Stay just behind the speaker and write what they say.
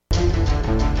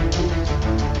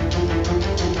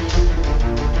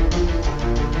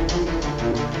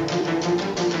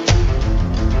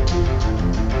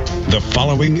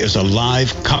following is a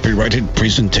live copyrighted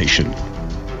presentation.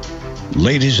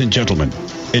 Ladies and gentlemen,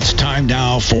 it's time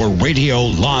now for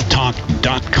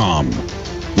RadioLawTalk.com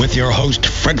with your host,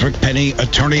 Frederick Penny,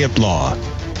 attorney at law.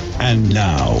 And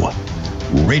now,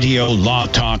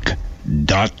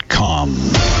 RadioLawTalk.com.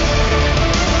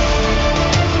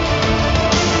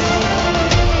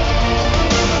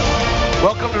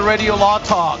 Welcome to Radio Law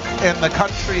Talk in the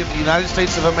country of the United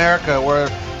States of America, where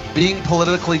being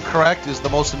politically correct is the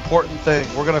most important thing.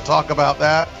 We're going to talk about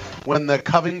that when the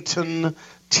Covington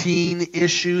teen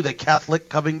issue, the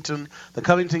Covington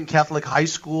Catholic High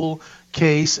School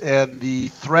case, and the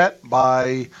threat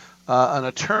by an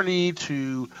attorney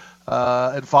to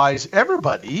advise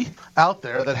everybody out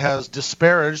there that has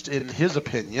disparaged, in his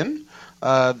opinion,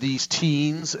 these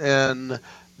teens and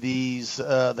these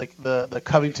the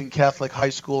Covington Catholic High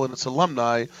School and its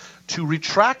alumni to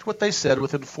retract what they said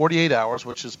within 48 hours,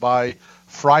 which is by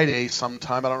Friday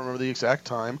sometime, I don't remember the exact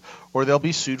time, or they'll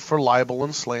be sued for libel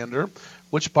and slander,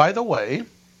 which, by the way,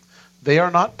 they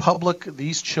are not public.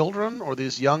 These children or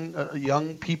these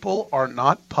young people are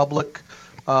not public.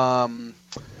 What do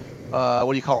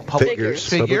you call them? Public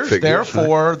figures.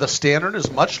 Therefore, right. The standard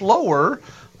is much lower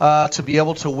to be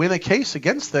able to win a case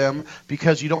against them,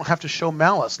 because you don't have to show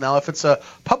malice. Now, if it's a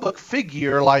public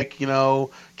figure like,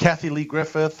 Kathy Lee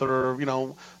Griffith, or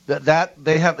that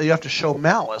you have to show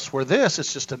malice. Where this,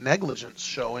 it's just a negligence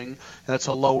showing, and it's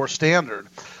a lower standard.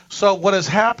 So what is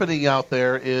happening out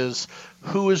there is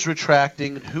who is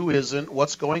retracting, who isn't,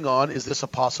 what's going on? Is this a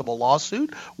possible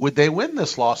lawsuit? Would they win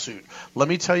this lawsuit? Let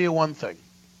me tell you one thing.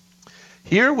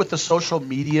 Here with the social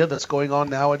media that's going on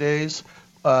nowadays,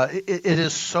 it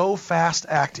is so fast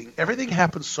acting. Everything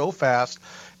happens so fast.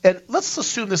 And let's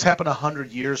assume this happened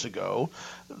 100 years ago.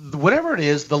 Whatever it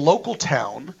is, the local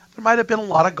town, there might have been a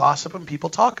lot of gossip and people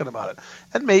talking about it.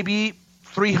 And maybe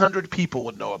 300 people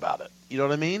would know about it. You know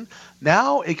what I mean?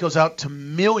 Now it goes out to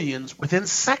millions within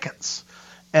seconds.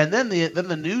 And then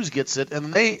the news gets it,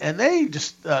 and they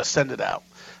just send it out.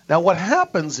 Now what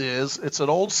happens is, it's an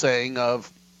old saying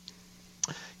of,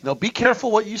 be careful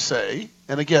what you say.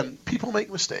 And again, people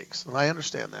make mistakes, and I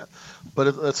understand that. But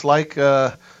it's like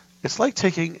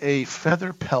taking a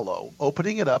feather pillow,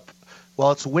 opening it up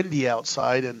while it's windy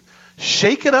outside, and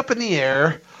shake it up in the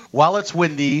air while it's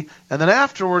windy, and then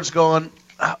afterwards going,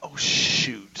 oh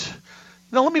shoot,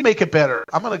 let me make it better.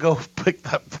 I'm going to go pick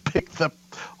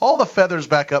all the feathers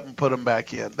back up and put them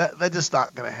back in. That's just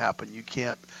not going to happen. You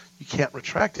can't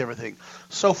retract everything.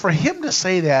 So for him to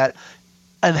say that,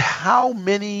 and how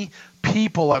many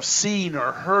people have seen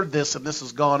or heard this, and this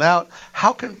has gone out,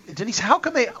 Denise, how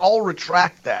can they all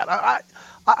retract that? I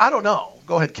don't know.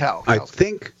 Go ahead, Cal. I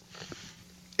think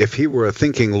if he were a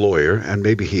thinking lawyer, and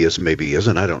maybe he is, maybe he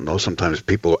isn't, I don't know. Sometimes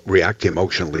people react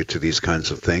emotionally to these kinds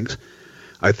of things.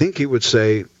 I think he would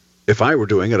say, if I were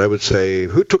doing it, I would say,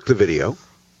 who took the video?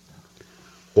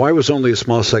 Why was only a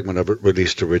small segment of it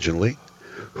released originally?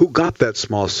 Who got that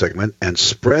small segment and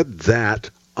spread that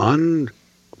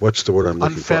what's the word I'm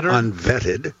looking for?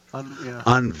 Unvetted,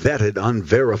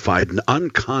 unverified, and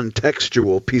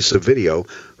uncontextual piece of video.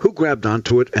 Who grabbed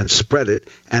onto it and spread it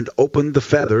and opened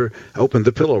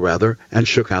the pillow, and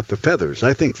shook out the feathers?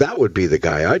 I think that would be the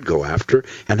guy I'd go after.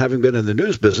 And having been in the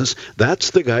news business,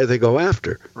 that's the guy they go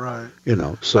after. Right.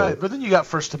 So. Right, but then you got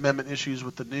First Amendment issues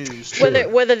with the news. Sure.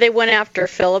 Whether they went after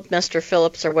Mr.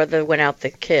 Phillips, or whether they went out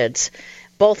the kids.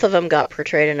 Both of them got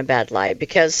portrayed in a bad light,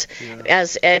 because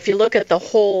if you look at the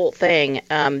whole thing,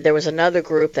 there was another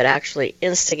group that actually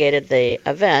instigated the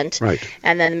event. Right.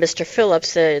 And then Mr.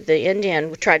 Phillips, the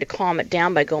Indian, tried to calm it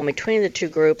down by going between the two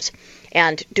groups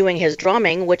and doing his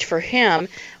drumming, which for him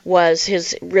was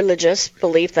his religious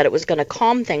belief that it was going to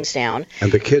calm things down.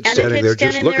 And the kids standing there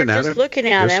just looking at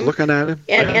him.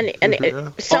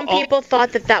 And some people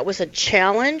thought that was a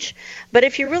challenge, but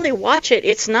if you really watch it,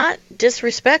 it's not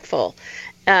disrespectful.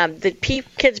 The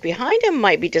kids behind him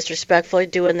might be disrespectful,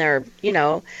 doing their,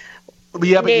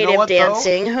 native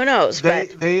dancing. Who knows?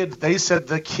 They said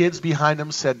the kids behind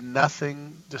him said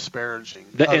nothing disparaging.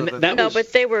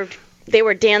 But they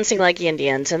were dancing like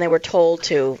Indians, and they were told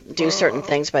to do certain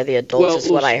things by the adults.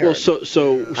 Is what I heard.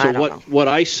 What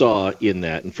I saw in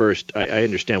that, and first I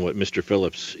understand what Mr.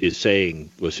 Phillips is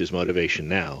saying was his motivation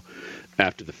now,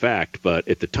 after the fact, but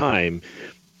at the time.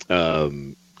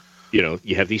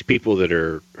 You have these people that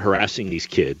are harassing these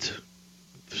kids,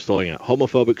 throwing out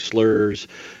homophobic slurs,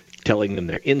 telling them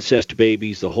they're incest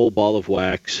babies, the whole ball of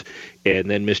wax. And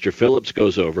then Mr. Phillips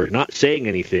goes over, not saying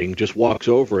anything, just walks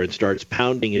over and starts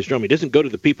pounding his drum. He doesn't go to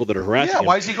the people that are harassing him.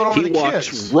 Why is he going over to the kids?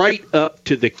 He walks right up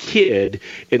to the kid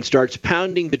and starts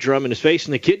pounding the drum in his face,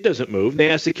 and the kid doesn't move. And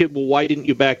they ask the kid, well, why didn't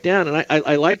you back down? And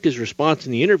I liked his response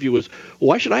in the interview was, well,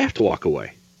 why should I have to walk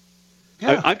away?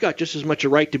 Yeah. I've got just as much a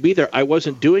right to be there. I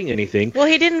wasn't doing anything. Well,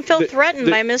 he didn't feel threatened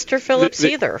by Mr. Phillips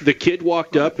either. The kid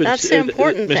walked up. And that's the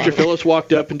important thing. Mr. Phillips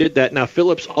walked up and did that. Now,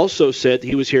 Phillips also said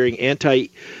he was hearing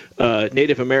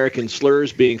Native American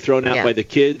slurs being thrown out by the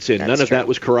kids, and none of that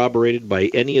was corroborated by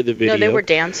any of the video. No, they were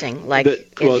dancing like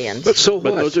Indians. But so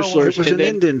what? Those are slurs. It was an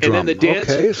Indian drum. And then the dance.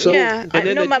 Okay,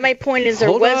 so my point is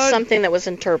there was something that was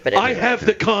interpreted. I have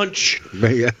the conch.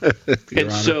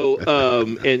 And so,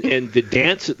 and the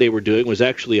dance that they were doing was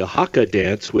actually a haka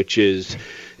dance, which is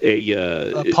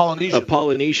a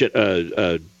Polynesian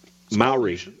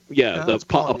Maori. A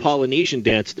Polynesian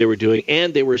dance they were doing,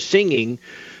 and they were singing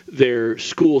their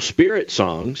school spirit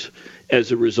songs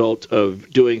as a result of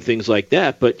doing things like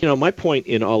that. But, my point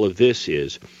in all of this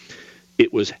is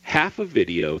it was half a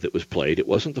video that was played. It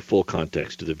wasn't the full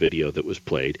context of the video that was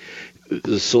played.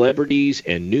 The celebrities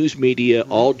and news media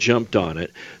all jumped on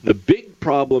it. The big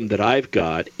problem that I've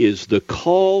got is the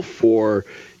call for,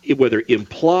 whether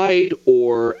implied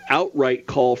or outright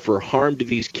call for harm to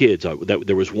these kids.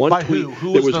 There was one by tweet.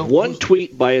 Who there was one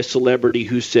tweet by a celebrity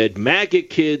who said "MAGA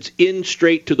kids in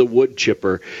straight to the wood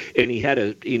chipper," and he had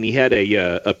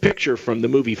a picture from the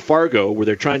movie Fargo where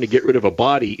they're trying to get rid of a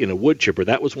body in a wood chipper.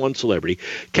 That was one celebrity.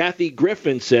 Kathy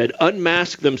Griffin said,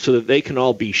 "Unmask them so that they can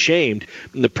all be shamed."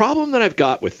 And the problem that I've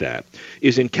got with that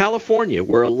is in California,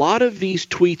 where a lot of these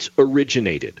tweets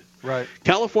originated. Right.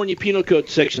 California Penal Code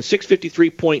Section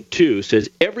 653.2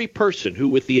 says every person who,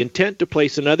 with the intent to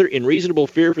place another in reasonable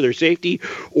fear for their safety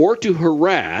or to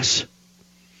harass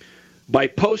by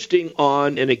posting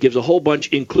on, and it gives a whole bunch,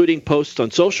 including posts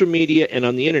on social media and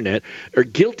on the internet, are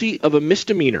guilty of a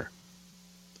misdemeanor.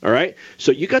 All right?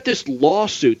 So you got this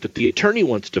lawsuit that the attorney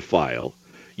wants to file.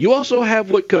 You also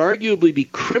have what could arguably be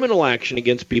criminal action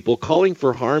against people calling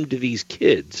for harm to these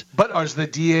kids. But is the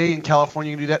DA in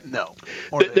California going to do that? No.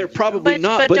 They're probably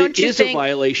not, but it is a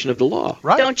violation of the law.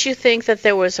 Right. Don't you think that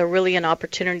there was an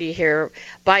opportunity here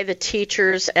by the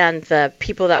teachers and the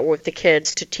people that were with the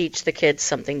kids to teach the kids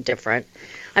something different?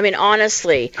 I mean,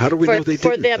 honestly, how do we know they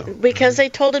didn't? Because they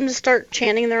told them to start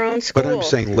chanting their own school. But I'm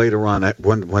saying later on,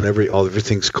 when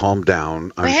everything's calmed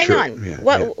down, hang on. Yeah,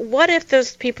 what if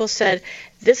those people said,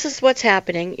 "This is what's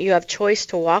happening. You have choice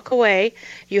to walk away.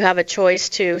 You have a choice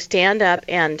to stand up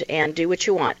and do what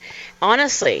you want."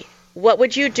 Honestly, what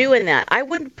would you do in that? I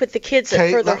wouldn't put the kids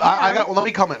at further harm. Let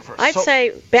me comment first. I'd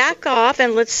say back off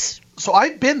and let's. So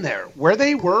I've been there where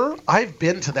they were. I've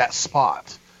been to that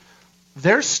spot.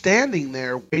 They're standing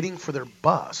there waiting for their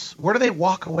bus. Where do they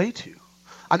walk away to?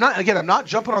 I'm not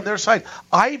jumping on their side.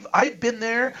 I've been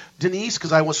there, Denise,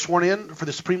 because I was sworn in for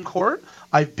the Supreme Court.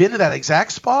 I've been to that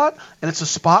exact spot, and it's a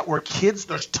spot where kids,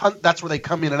 that's where they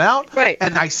come in and out. Right.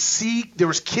 And I see there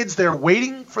was kids there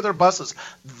waiting for their buses.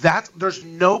 There's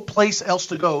no place else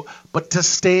to go but to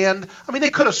stand. I mean,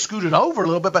 they could have scooted over a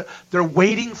little bit, but they're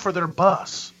waiting for their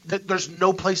bus. There's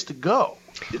no place to go.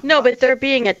 No, but they're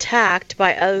being attacked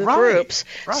by other groups.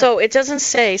 Right. So it doesn't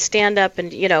say stand up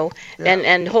and,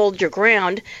 and hold your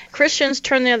ground. Christians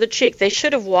turn the other cheek. They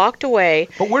should have walked away.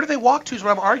 But where do they walk to is what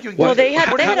I'm arguing. Well, they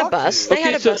had a bus. They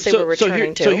had a bus they were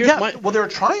returning to. They were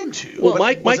trying to. Well,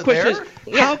 my question is,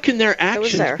 how can their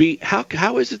actions be,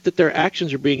 how is it that their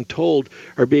actions are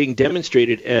being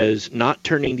demonstrated as not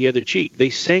turning the other cheek?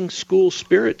 They sang school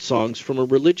spirit songs from a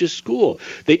religious school.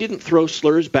 They didn't throw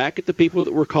slurs back at the people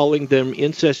that were calling them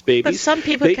incest babies. But some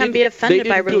people can be offended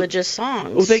by religious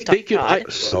songs. Well,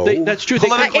 that's true.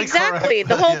 Exactly.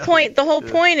 The whole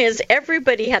point is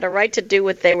everybody had a right to do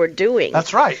what they were doing.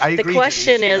 That's right. I agree. The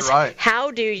question is,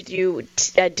 how do you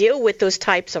deal with those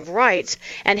types of rights,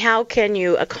 and how can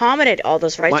you accommodate all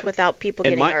those rights without people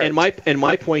getting hurt? And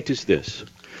my point is this: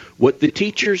 what the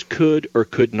teachers could or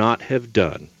could not have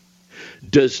done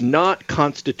does not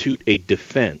constitute a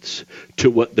defense to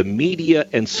what the media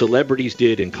and celebrities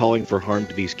did in calling for harm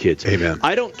to these kids. Amen.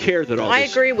 I don't care that I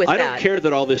agree with that. I don't care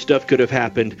that all this stuff could have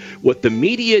happened. What the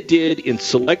media did in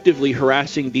selectively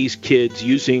harassing these kids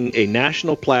using a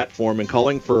national platform and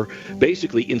calling for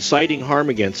basically inciting harm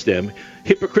against them,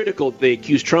 hypocritical. They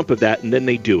accuse Trump of that, and then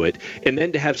they do it. And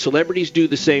then to have celebrities do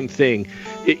the same thing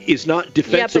is not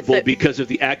defensible because of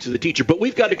the acts of the teacher. But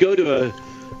we've got to go to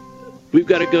We'll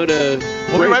be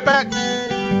right back.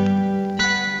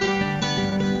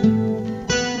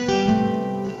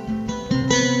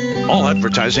 All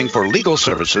advertising for legal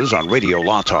services on Radio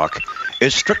Law Talk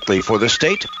is strictly for the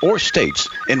state or states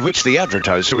in which the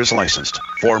advertiser is licensed.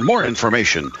 For more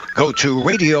information, go to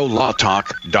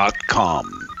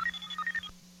radiolawtalk.com.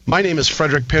 My name is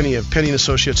Frederick Penny of Penny &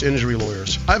 Associates Injury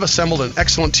Lawyers. I've assembled an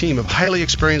excellent team of highly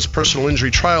experienced personal injury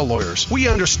trial lawyers. We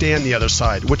understand the other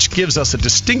side, which gives us a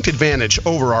distinct advantage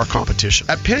over our competition.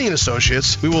 At Penny &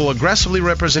 Associates, we will aggressively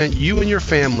represent you and your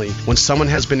family when someone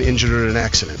has been injured in an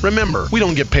accident. Remember, we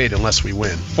don't get paid unless we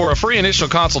win. For a free initial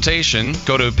consultation,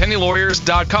 go to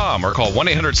pennylawyers.com or call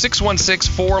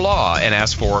 1-800-616-4LAW and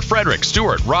ask for Frederick,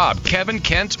 Stuart, Rob, Kevin,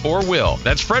 Kent, or Will.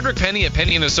 That's Frederick Penny at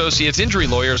Penny & Associates Injury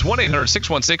Lawyers,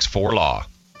 1-800-616-4LAW.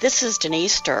 This is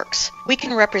Denise Sturks. We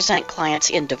can represent clients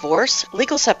in divorce,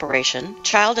 legal separation,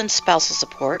 child and spousal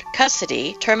support,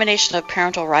 custody, termination of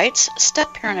parental rights,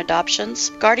 step-parent adoptions,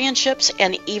 guardianships,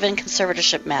 and even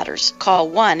conservatorship matters. Call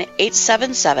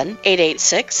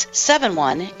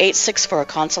 1-877-886-7186 for a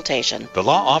consultation. The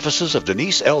law offices of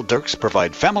Denise L. Dirks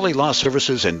provide family law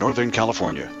services in Northern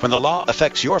California. When the law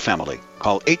affects your family,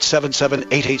 call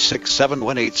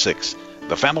 877-886-7186.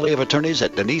 The family of attorneys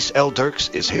at Denise L. Dirks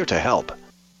is here to help.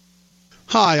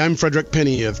 Hi, I'm Frederick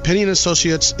Penny of Penny &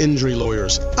 Associates Injury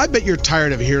Lawyers. I bet you're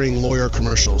tired of hearing lawyer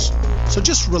commercials, so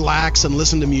just relax and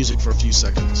listen to music for a few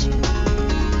seconds.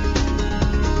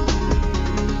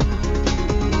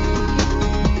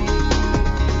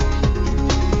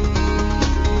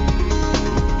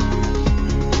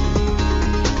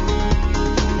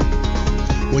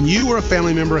 When you or a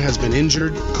family member has been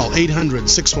injured, call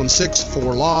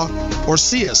 800-616-4LAW or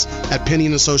see us at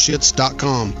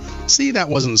PennyandAssociates.com. See, that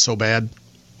wasn't so bad.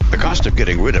 The cost of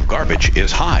getting rid of garbage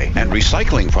is high, and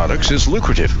recycling products is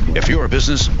lucrative. If you're a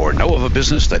business or know of a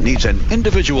business that needs an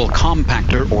individual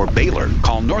compactor or baler,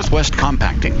 call Northwest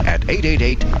Compacting at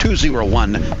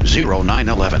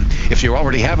 888-201-0911. If you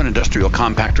already have an industrial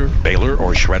compactor, baler,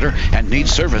 or shredder and need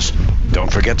service,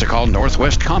 don't forget to call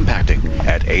Northwest Compacting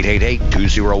at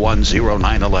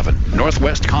 888-201-0911.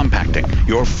 Northwest Compacting,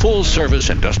 your full-service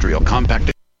industrial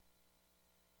compacting.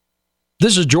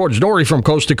 This is George Norrie from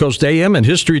Coast to Coast AM and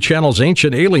History Channel's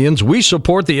Ancient Aliens. We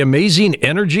support the amazing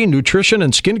energy, nutrition,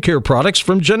 and skincare products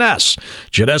from Jeunesse.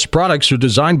 Jeunesse products are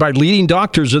designed by leading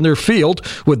doctors in their field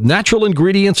with natural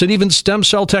ingredients and even stem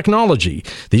cell technology.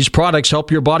 These products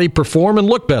help your body perform and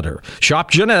look better.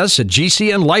 Shop Jeunesse at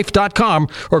gcnlife.com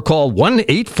or call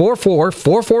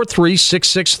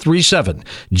 1-844-443-6637.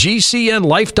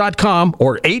 gcnlife.com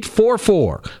or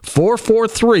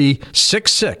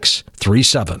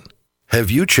 844-443-6637. Have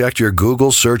you checked your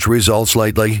Google search results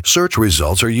lately? Search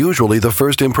results are usually the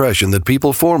first impression that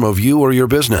people form of you or your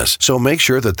business, so make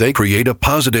sure that they create a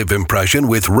positive impression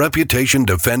with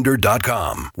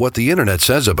ReputationDefender.com. What the internet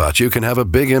says about you can have a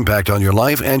big impact on your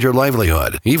life and your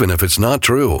livelihood, even if it's not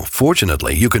true.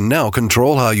 Fortunately, you can now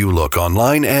control how you look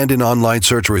online and in online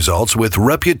search results with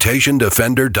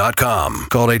ReputationDefender.com.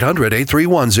 Call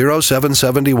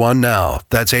 800-831-0771 now.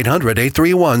 That's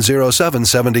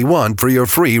 800-831-0771 for your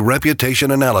free reputation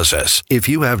analysis. If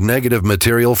you have negative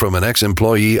material from an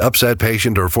ex-employee, upset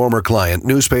patient, or former client,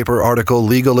 newspaper article,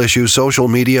 legal issue, social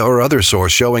media, or other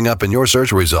source showing up in your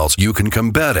search results, you can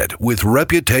combat it with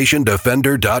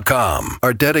ReputationDefender.com.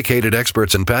 Our dedicated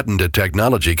experts in patented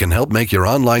technology can help make your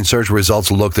online search results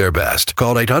look their best.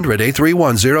 Call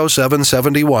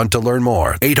 800-831-0771 to learn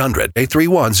more.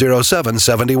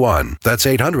 800-831-0771. That's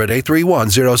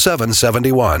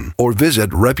 800-831-0771. Or visit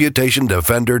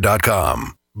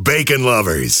ReputationDefender.com. Bacon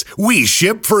lovers, we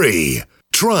ship free.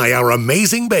 Try our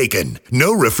amazing bacon.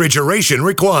 No refrigeration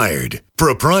required.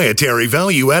 Proprietary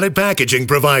value-added packaging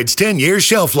provides 10-year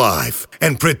shelf life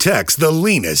and protects the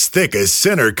leanest, thickest,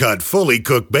 center-cut, fully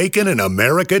cooked bacon in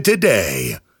America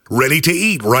today. Ready to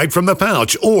eat right from the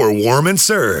pouch or warm and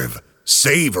serve.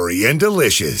 Savory and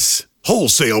delicious.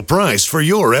 Wholesale price for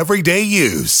your everyday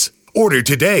use. Order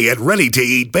today at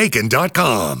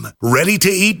ReadyToEatBacon.com.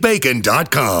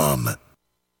 ReadyToEatBacon.com.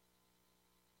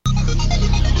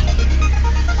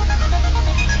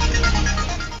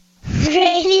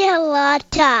 Radio Law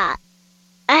Talk.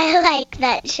 I like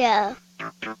that show.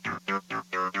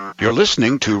 You're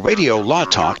listening to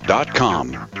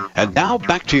RadioLawTalk.com. And now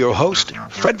back to your host,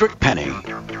 Frederick Penny.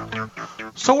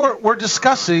 So we're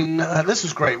discussing, this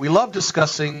is great, we love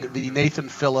discussing the Nathan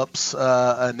Phillips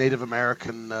Native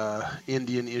American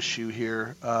Indian issue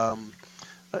here.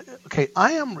 Okay,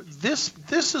 this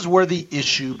is where the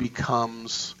issue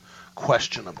becomes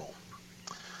questionable.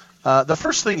 The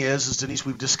first thing is, Denise,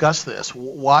 we've discussed this.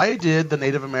 Why did the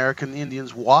Native American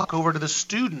Indians walk over to the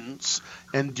students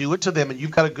and do it to them? And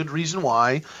you've got a good reason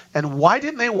why. And why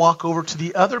didn't they walk over to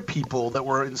the other people that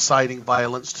were inciting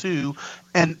violence too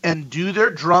and do their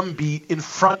drum beat in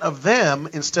front of them?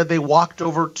 Instead, they walked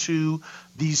over to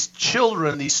these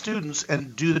children, these students,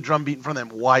 and do the drum beat in front of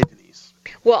them. Why, Denise?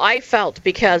 Well, I felt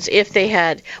because if they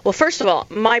had, well, first of all,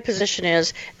 my position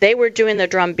is they were doing the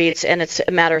drum beats, and it's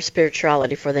a matter of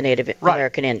spirituality for the Native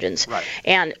American Indians. Right.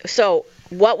 And so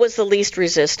what was the least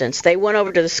resistance? They went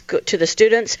over to the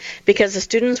students because the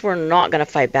students were not going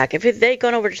to fight back. If they'd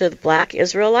gone over to the black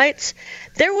Israelites,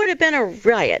 there would have been a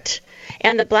riot.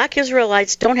 And the black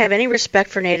Israelites don't have any respect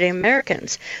for Native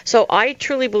Americans. So I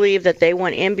truly believe that they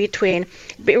went in between.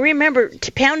 But remember,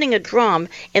 pounding a drum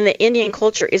in the Indian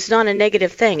culture is not a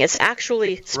negative thing. It's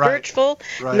actually spiritual.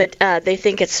 Right. They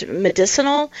think it's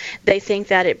medicinal. They think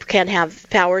that it can have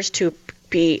powers to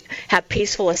have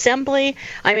peaceful assembly.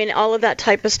 I mean, all of that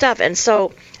type of stuff. And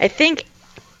so I think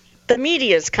the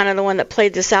media is kind of the one that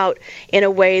played this out in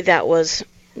a way that was,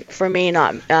 for me,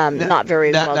 not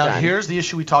very well done. Now, here's the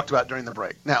issue we talked about during the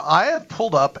break. Now, I have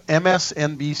pulled up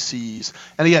MSNBC's,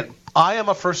 and again, I am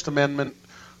a First Amendment,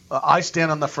 I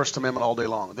stand on the First Amendment all day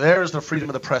long. There's the freedom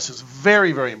of the press is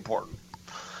very, very important.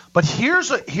 But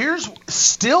here's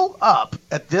still up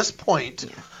at this point,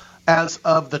 as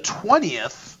of the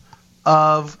 20th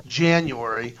of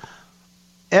January,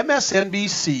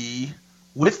 MSNBC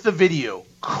with the video,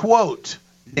 quote,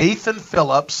 Nathan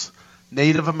Phillips,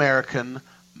 Native American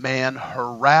man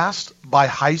harassed by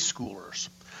high schoolers.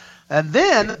 And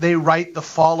then they write the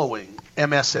following,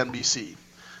 MSNBC.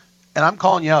 And I'm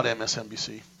calling you out,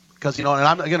 MSNBC, because,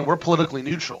 and we're politically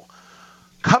neutral.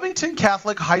 Covington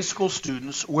Catholic high school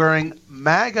students wearing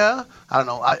MAGA, I don't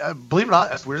know, I believe it or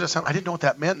not, as weird as that sounds, I didn't know what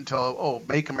that meant until,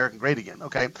 Make America Great Again,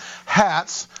 okay,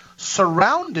 hats,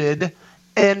 surrounded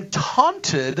and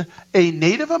taunted a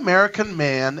Native American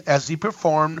man as he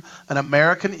performed an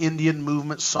American Indian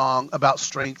movement song about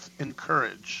strength and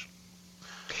courage.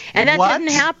 And that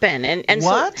didn't happen. And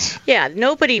what? So,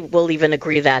 nobody will even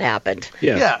agree that happened.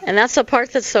 Yeah. And that's the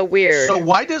part that's so weird. So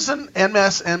why doesn't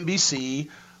MSNBC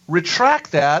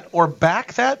retract that or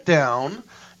back that down,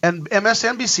 and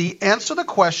MSNBC answer the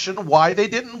question why they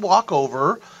didn't walk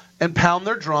over and pound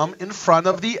their drum in front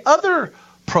of the other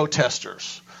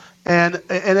protesters? And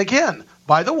again,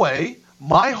 by the way,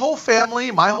 my whole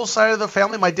family, my whole side of the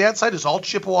family, my dad's side is all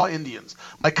Chippewa Indians.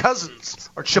 My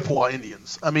cousins are Chippewa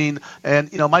Indians. I mean,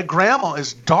 and my grandma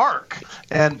is dark.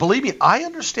 And believe me, I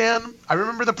understand. I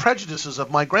remember the prejudices of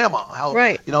my grandma,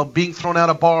 how being thrown out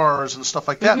of bars and stuff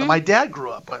like that. Mm-hmm. And my dad grew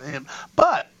up with him,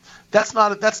 but that's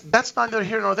neither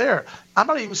here nor there. I'm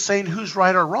not even saying who's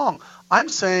right or wrong. I'm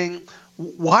saying,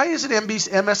 why is it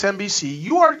MSNBC?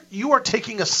 You are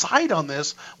taking a side on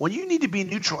this when you need to be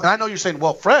neutral. And I know you're saying,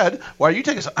 well, Fred, why are you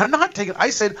taking a side? I'm not taking. I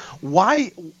said,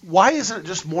 why isn't it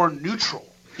just more neutral?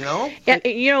 Yeah,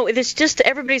 it's just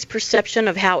everybody's perception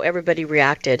of how everybody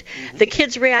reacted. Mm-hmm. The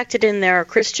kids reacted in their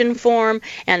Christian form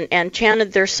and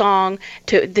chanted their song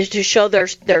to show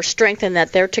their strength and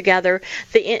that they're together.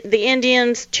 The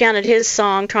Indians chanted his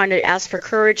song, trying to ask for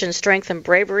courage and strength and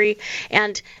bravery.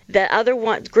 And the other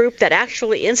group that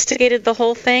actually instigated the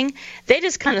whole thing, they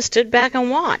just kind of stood back and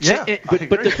watched. Yeah, but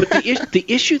the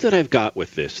issue that I've got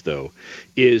with this, though,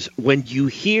 is when you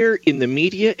hear in the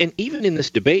media and even in this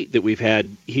debate that we've had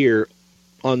here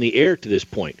on the air to this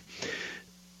point,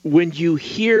 when you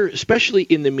hear, especially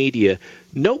in the media,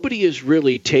 nobody is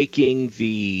really taking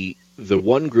the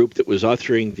one group that was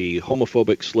uttering the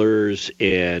homophobic slurs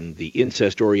and the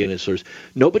incest-oriented slurs,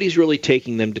 nobody's really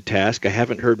taking them to task. I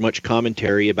haven't heard much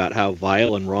commentary about how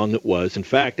vile and wrong it was. In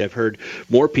fact, I've heard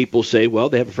more people say, well,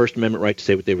 they have a First Amendment right to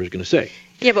say what they were going to say.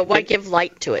 Yeah, but why give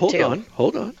light to it, too?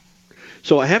 Hold on.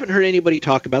 So I haven't heard anybody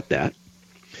talk about that.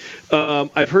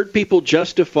 I've heard people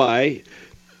justify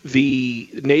the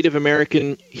Native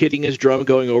American hitting his drum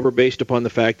going over based upon the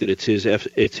fact that it's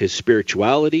his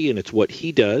spirituality and it's what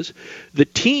he does. The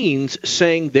teens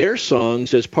sang their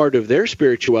songs as part of their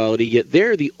spirituality, yet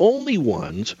they're the only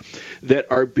ones that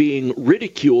are being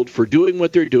ridiculed for doing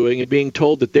what they're doing and being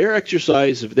told that their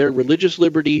exercise of their religious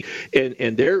liberty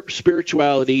and their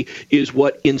spirituality is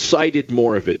what incited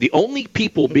more of it. The only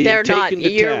people being taken to task.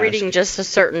 You're reading just a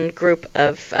certain group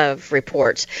of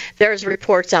reports. There's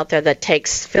reports out there that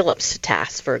takes Phillips to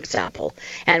task, for example.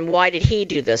 And why did he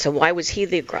do this? And why was he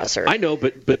the aggressor? I know,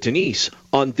 but Denise,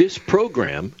 on this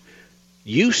program,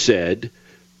 you said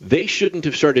they shouldn't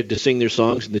have started to sing their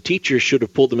songs, and the teachers should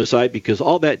have pulled them aside because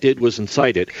all that did was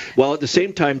incite it. While at the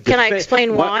same time, can I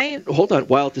explain why? Hold on.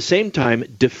 While at the same time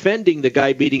defending the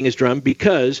guy beating his drum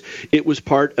because it was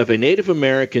part of a Native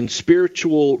American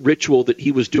spiritual ritual that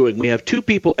he was doing. We have two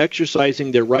people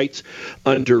exercising their rights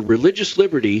under religious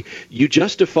liberty. You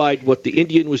justified what the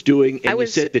Indian was doing, and you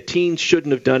said the teens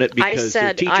shouldn't have done it because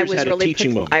the teachers had a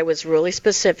teaching moment. I was really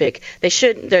specific. They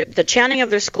should. The chanting of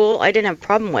their school, I didn't have a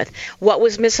problem with. What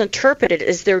was misinterpreted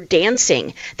is their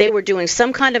dancing. They were doing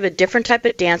some kind of a different type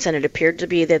of dance, and it appeared to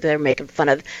be that they were making fun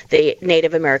of the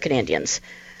Native American Indians.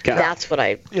 That's what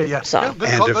I saw.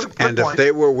 And if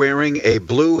they were wearing a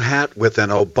blue hat with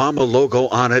an Obama logo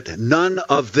on it, none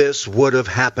of this would have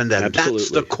happened, and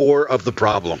that's the core of the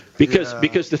problem.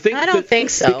 Because the thing I don't think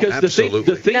so. Because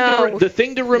the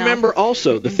thing to remember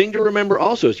also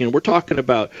is, we're talking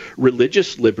about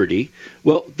religious liberty.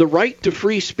 Well, the right to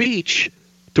free speech,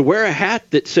 to wear a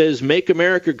hat that says "Make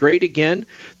America Great Again,"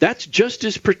 that's just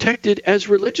as protected as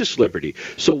religious liberty.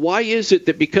 So why is it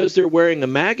that because they're wearing a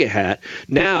MAGA hat,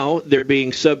 now they're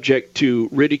being subject to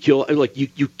ridicule? Like,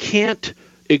 you can't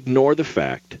ignore the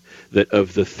fact that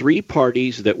of the three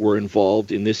parties that were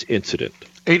involved in this incident,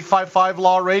 855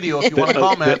 Law Radio, if you want to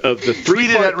comment. Tweet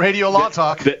it at Radio Law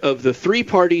Talk. Of the three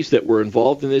parties that were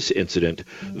involved in this incident,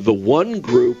 the one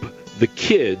group, the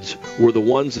kids, were the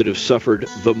ones that have suffered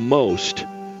the most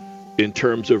in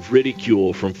terms of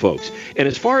ridicule from folks. And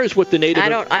as far as what the Native... I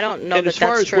don't know and that as far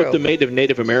that's as true. what the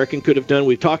Native American could have done,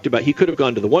 we've talked about, he could have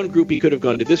gone to the one group, he could have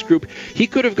gone to this group, he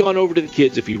could have gone over to the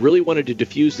kids if he really wanted to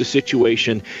diffuse the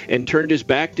situation and turned his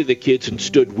back to the kids and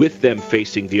stood with them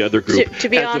facing the other group, to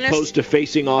be as honest, opposed to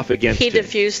facing off against He him.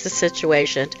 diffused the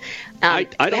situation. I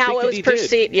don't how think it was he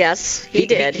perceived, did. Yes, he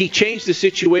did. He changed the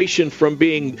situation from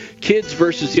being kids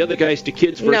versus the other guys to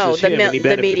kids versus him, and he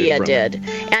benefited the media from did. it.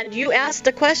 And you asked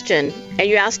a question, and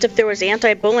you asked if there was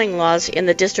anti-bullying laws in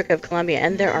the District of Columbia,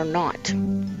 and there are not.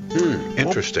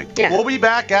 Interesting. We'll be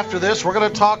back after this. We're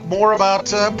going to talk more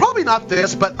about, probably not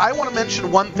this, but I want to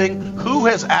mention one thing. Who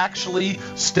has actually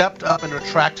stepped up and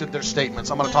retracted their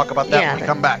statements? I'm going to talk about that when we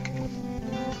come back.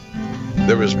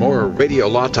 There is more Radio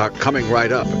Law Talk coming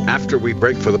right up after we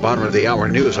break for the bottom of the hour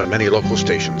news on many local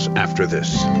stations after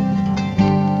this.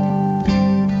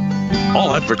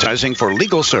 All advertising for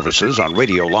legal services on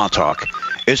Radio Law Talk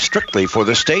is strictly for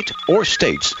the state or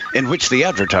states in which the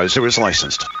advertiser is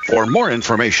licensed. For more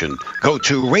information, go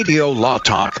to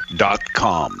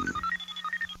radiolawtalk.com.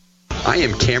 I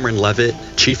am Cameron Levitt,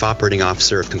 Chief Operating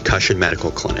Officer of Concussion Medical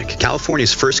Clinic.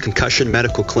 California's first concussion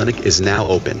medical clinic is now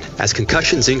open. As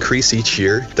concussions increase each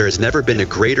year, there has never been a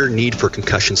greater need for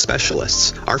concussion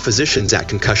specialists. Our physicians at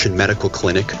Concussion Medical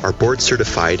Clinic are board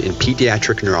certified in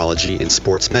pediatric neurology and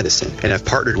sports medicine and have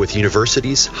partnered with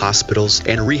universities, hospitals,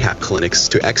 and rehab clinics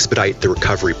to expedite the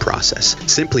recovery process.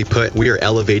 Simply put, we are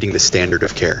elevating the standard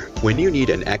of care. When you need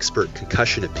an expert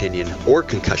concussion opinion or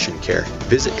concussion care,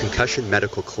 visit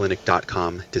concussionmedicalclinic.com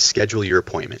to schedule your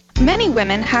appointment. Many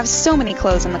women have so many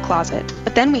clothes in the closet,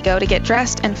 but then we go to get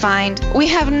dressed and find we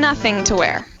have nothing to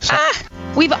wear.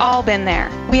 We've all been there.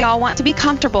 We all want to be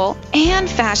comfortable and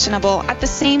fashionable at the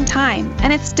same time,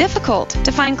 and it's difficult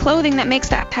to find clothing that makes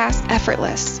that task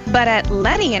effortless. But at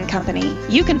Letty & Company,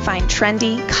 you can find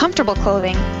trendy, comfortable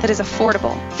clothing that is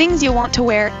affordable, things you'll want to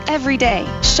wear every day.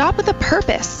 Shop with a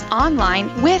purpose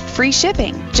online with free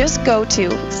shipping. Just go to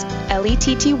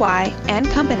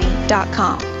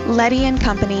LettyandCompany.com.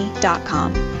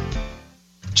 LettyandCompany.com.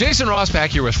 Jason Rossback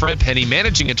here with Fred Penny,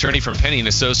 managing attorney from Penny &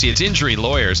 Associates Injury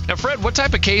Lawyers. Now, Fred, what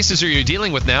type of cases are you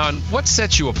dealing with now, and what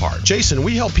sets you apart? Jason,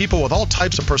 we help people with all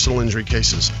types of personal injury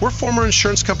cases. We're former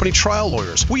insurance company trial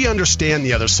lawyers. We understand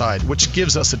the other side, which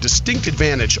gives us a distinct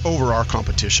advantage over our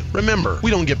competition. Remember,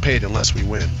 we don't get paid unless we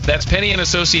win. That's Penny &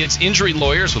 Associates Injury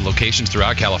Lawyers with locations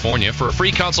throughout California. For a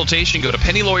free consultation, go to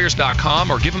pennylawyers.com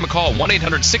or give them a call,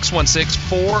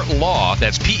 1-800-616-4LAW.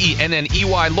 That's PENNEY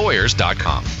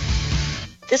lawyers.com.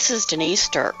 This is Denise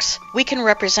Sturks. We can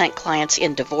represent clients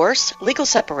in divorce, legal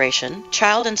separation,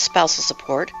 child and spousal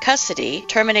support, custody,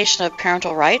 termination of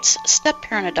parental rights,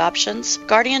 step-parent adoptions,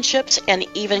 guardianships, and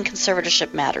even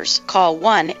conservatorship matters. Call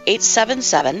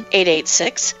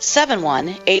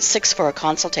 1-877-886-7186 for a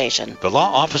consultation. The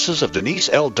law offices of Denise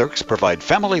L. Dirks provide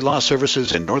family law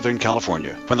services in Northern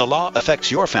California. When the law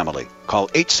affects your family, call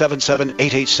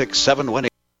 877-886-7186.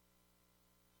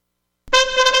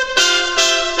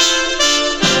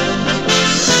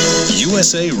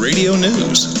 USA Radio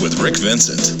News with Rick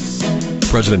Vincent.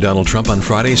 President Donald Trump on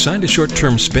Friday signed a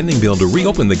short-term spending bill to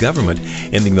reopen the government,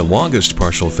 ending the longest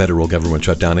partial federal government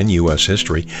shutdown in U.S.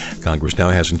 history. Congress now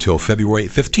has until February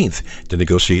 15th to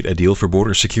negotiate a deal for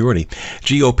border security.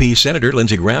 GOP Senator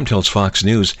Lindsey Graham tells Fox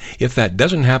News if that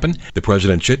doesn't happen, the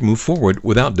president should move forward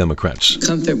without Democrats.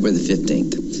 Come February the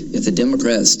 15th, if the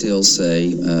Democrats still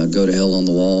say, go to hell on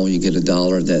the wall, you get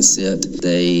 $1, that's it,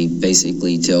 they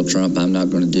basically tell Trump, I'm not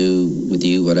going to do with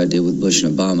you what I did with Bush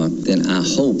and Obama, then I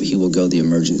hope he will go the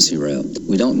emergency route.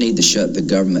 We don't need to shut the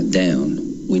government down.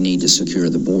 We need to secure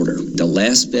the border. The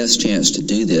last best chance to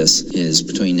do this is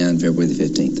between now and February the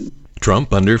 15th.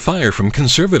 Trump under fire from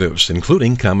conservatives,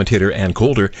 including commentator Ann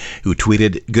Coulter, who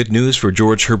tweeted, "Good news for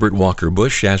George Herbert Walker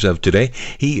Bush. As of today,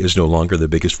 he is no longer the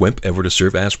biggest wimp ever to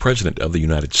serve as President of the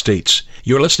United States."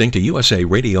 You're listening to USA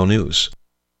Radio News.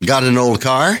 Got an old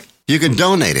car? You can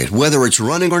donate it, whether it's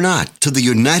running or not, to the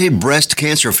United Breast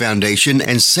Cancer Foundation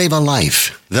and save a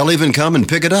life. They'll even come and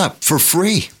pick it up for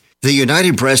free. The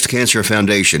United Breast Cancer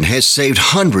Foundation has saved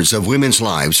hundreds of women's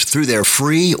lives through their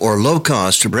free or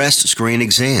low-cost breast screen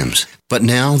exams. But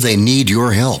now they need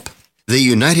your help. The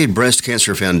United Breast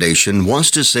Cancer Foundation wants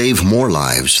to save more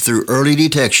lives through early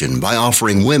detection by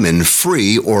offering women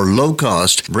free or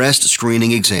low-cost breast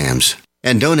screening exams.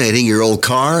 And donating your old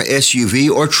car, SUV,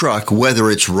 or truck,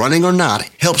 whether it's running or not,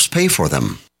 helps pay for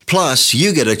them. Plus,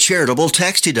 you get a charitable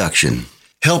tax deduction.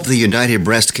 Help the United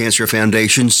Breast Cancer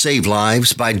Foundation save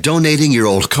lives by donating your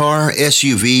old car,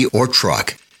 SUV, or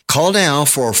truck. Call now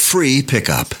for free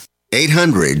pickup.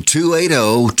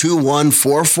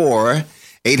 800-280-2144.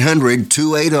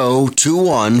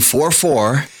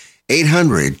 800-280-2144.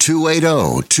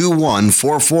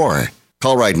 800-280-2144.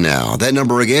 Call right now. That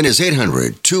number again is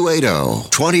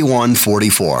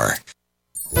 800-280-2144.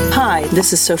 Hi,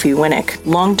 this is Sophie Winnick,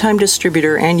 longtime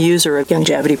distributor and user of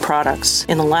Youngevity products.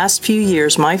 In the last few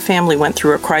years, my family went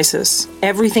through a crisis.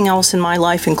 Everything else in my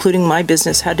life, including my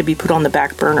business, had to be put on the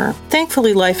back burner.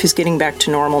 Thankfully, life is getting back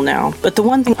to normal now, but the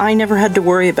one thing I never had to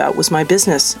worry about was my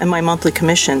business and my monthly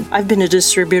commission. I've been a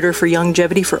distributor for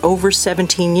Youngevity for over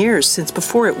 17 years, since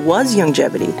before it was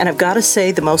Youngevity, and I've got to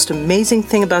say the most amazing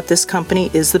thing about this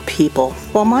company is the people.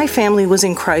 While my family was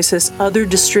in crisis, other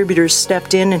distributors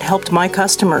stepped in and helped my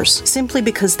customers, simply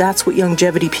because that's what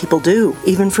Youngevity people do,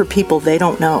 even for people they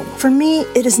don't know. For me,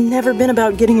 it has never been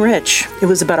about getting rich. It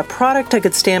was about a product I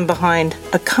could stand behind,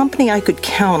 a company I could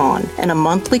count on, and a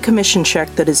monthly commission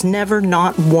check that has never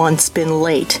not once been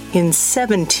late in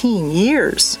 17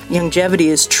 years. Youngevity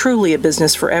is truly a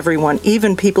business for everyone,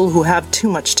 even people who have too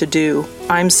much to do.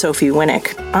 I'm Sophie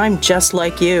Winnick. I'm just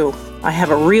like you. I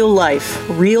have a real life,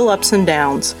 real ups and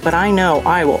downs, but I know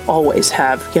I will always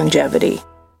have Youngevity.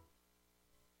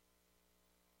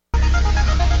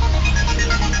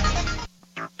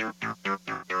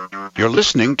 You're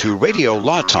listening to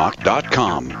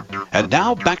RadioLawTalk.com. And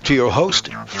now back to your host,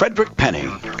 Frederick Penny.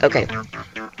 Okay.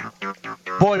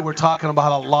 Boy, we're talking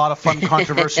about a lot of fun,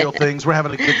 controversial things. We're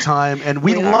having a good time, and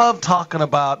we love talking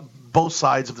about both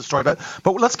sides of the story. But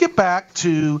let's get back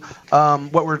to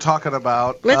what we're talking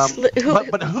about.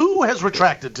 But who has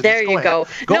retracted? There you go.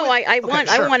 I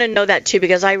want to know that too,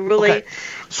 because I really. Okay.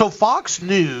 So Fox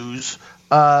News.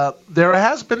 There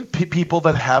has been people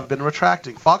that have been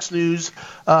retracting. Fox News,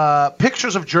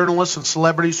 pictures of journalists and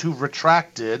celebrities who've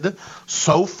retracted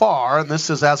so far, and this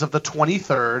is as of the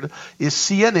 23rd, is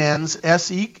CNN's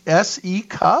S.E.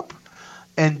 Cupp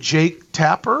and Jake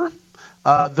Tapper,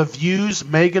 The View's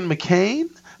Meghan McCain,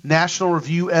 National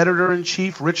Review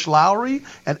editor-in-chief Rich Lowry,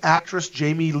 and actress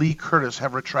Jamie Lee Curtis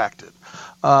have retracted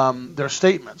their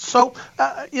statements. So,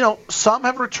 some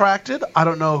have retracted. I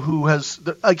don't know who has.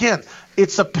 Again,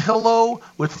 it's a pillow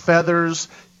with feathers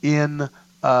in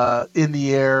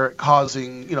the air,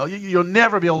 causing. You'll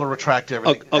never be able to retract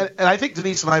everything. And I think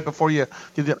Denise and I, before we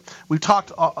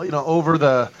talked, over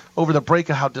the break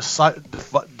of how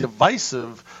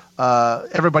divisive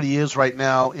everybody is right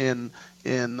now in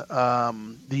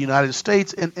the United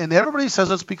States, and everybody says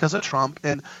it's because of Trump,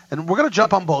 and we're going to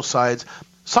jump on both sides.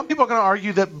 Some people are going to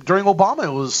argue that during Obama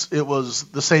it was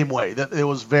the same way, that it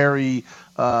was very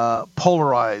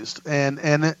polarized,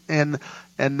 and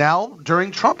now during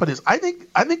Trump it is. I think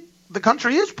the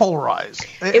country is polarized.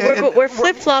 We're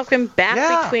flip-flopping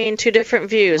back between two different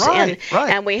views, and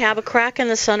we have a crack in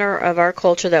the center of our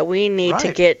culture that we need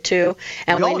to get to,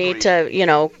 and we need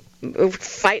to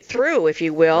fight through, if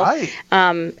you will,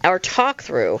 or talk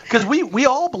through. Because we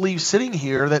all believe sitting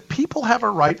here that people have a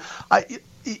right.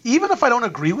 Even if I don't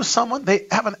agree with someone, they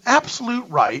have an absolute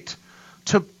right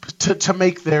to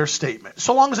make their statement,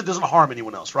 so long as it doesn't harm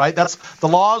anyone else, right? That's the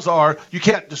laws are you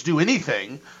can't just do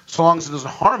anything so long as it doesn't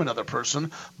harm another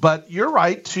person. But your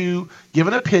right to give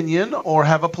an opinion or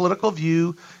have a political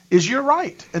view is your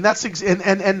right, and that's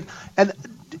and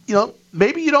you know,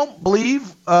 maybe you don't believe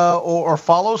or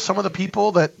follow some of the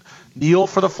people that kneel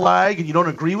for the flag, and you don't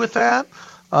agree with that.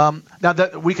 Now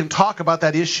that we can talk about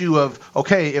that issue of,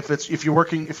 okay, if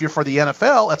you're for the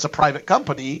NFL, that's a private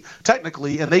company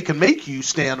technically, and they can make you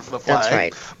stand for the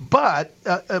flag. That's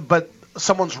right. But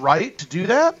someone's right to do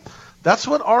that. That's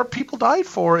what our people died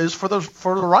for, is for the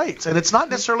rights. And it's not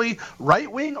necessarily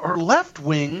right wing or left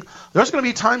wing. There's going to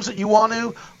be times that you want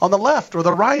to, on the left or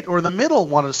the right or the middle,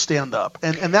 want to stand up.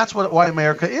 And that's why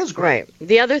America is great. Right.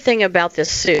 The other thing about this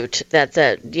suit,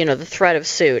 the threat of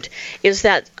suit, is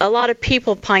that a lot of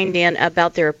people pined in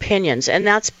about their opinions, and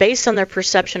that's based on their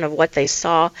perception of what they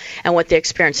saw and what they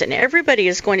experienced. And everybody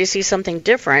is going to see something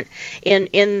different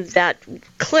in that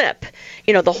clip,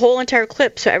 the whole entire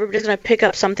clip. So everybody's going to pick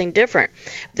up something different.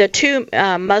 The two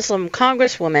Muslim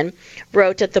congresswomen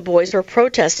wrote that the boys were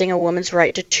protesting a woman's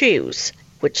right to choose,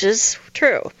 which is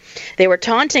true. They were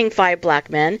taunting 5 black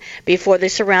men before they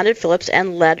surrounded Phillips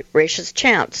and led racist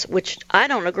chants, which I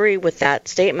don't agree with that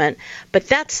statement, but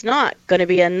that's not going to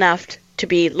be enough to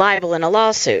be liable in a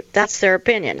lawsuit. That's their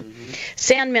opinion. Mm-hmm.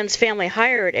 Sandman's family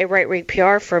hired a right-wing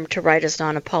PR firm to write his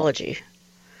non-apology.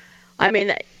 I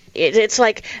mean, it's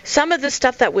like some of the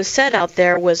stuff that was said out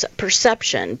there was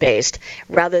perception-based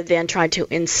rather than trying to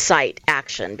incite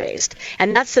action-based.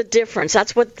 And that's the difference.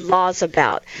 That's what law's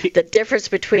about. The difference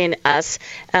between us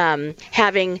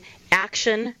having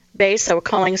action-based, so we're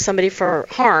calling somebody for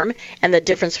harm, and the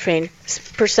difference between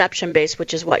perception-based,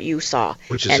 which is what you saw.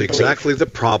 Which is exactly the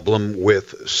problem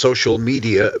with social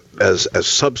media as a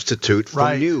substitute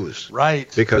for news. Right.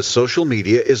 Because social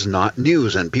media is not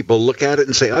news, and people look at it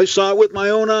and say, I saw it with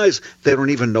my own eyes. They don't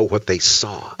even know what they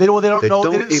saw. They don't know. They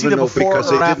didn't see the before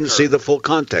because or they after. didn't see the full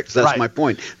context. That's my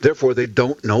point. Therefore, they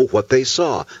don't know what they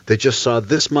saw. They just saw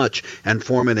this much and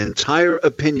form an entire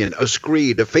opinion, a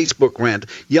screed, a Facebook rant,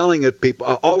 yelling at people,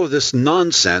 all of this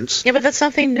nonsense. Yeah, but that's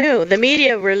something new. The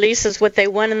media releases what they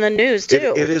want in the news,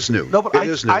 too. It is new. No, but it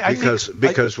is new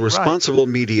because responsible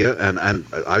media, and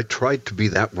I tried to be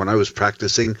that when I was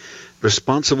practicing.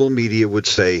 Responsible media would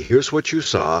say, here's what you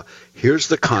saw, here's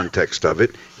the context of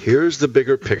it, here's the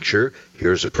bigger picture,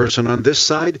 here's a person on this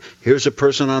side, here's a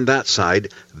person on that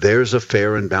side, there's a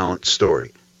fair and balanced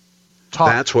story.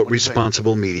 That's what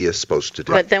responsible media is supposed to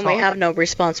do. But then we have no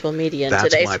responsible media in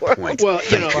today's world. That's my point. Well,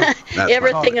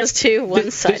 everything is too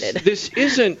one-sided. This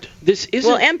isn't.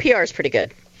 Well, NPR is pretty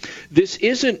good. This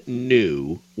isn't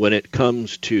new when it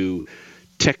comes to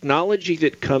technology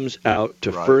that comes out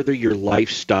to further your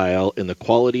lifestyle and the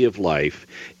quality of life,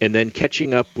 and then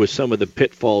catching up with some of the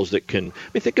pitfalls that can. I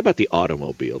mean, think about the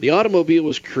automobile. The automobile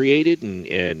was created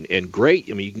and great.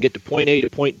 I mean, you can get to point A to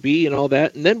point B and all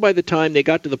that. And then by the time they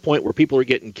got to the point where people are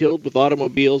getting killed with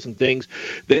automobiles and things,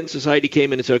 then society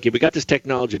came in and said, okay, we got this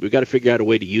technology, but we got to figure out a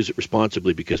way to use it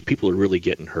responsibly because people are really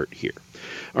getting hurt here.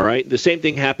 All right. The same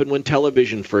thing happened when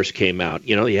television first came out.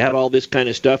 You have all this kind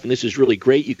of stuff, and this is really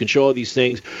great. You can show all these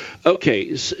things.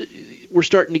 Okay, so we're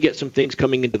starting to get some things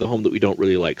coming into the home that we don't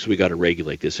really like, so we got to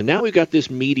regulate this. And now we've got this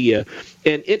media,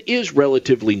 and it is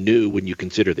relatively new when you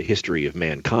consider the history of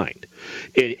mankind.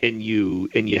 And you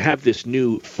have this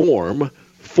new forum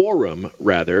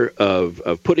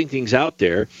of putting things out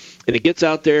there, and it gets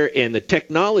out there, and the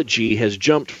technology has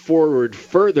jumped forward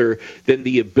further than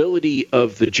the ability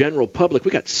of the general public. We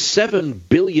got 7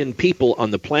 billion people on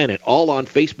the planet, all on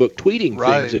Facebook tweeting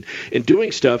things and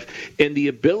doing stuff, and the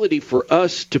ability for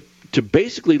us to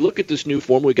basically look at this new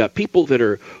form. We got people that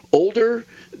are older,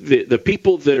 the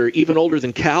people that are even older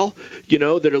than Cal,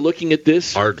 that are looking at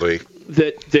this. Hardly.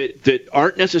 That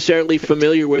aren't necessarily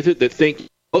familiar with it, that think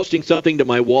posting something to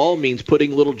my wall means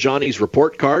putting little Johnny's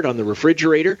report card on the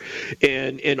refrigerator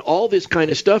and all this kind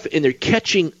of stuff, and they're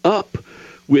catching up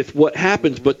with what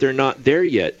happens, but they're not there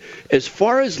yet. As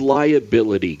far as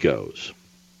liability goes,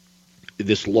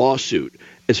 this lawsuit,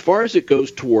 as far as it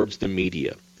goes towards the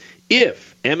media,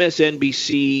 if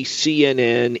MSNBC,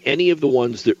 CNN, any of the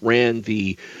ones that ran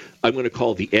the, I'm going to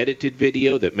call the edited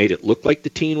video that made it look like the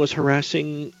teen was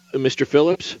harassing Mr.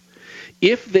 Phillips,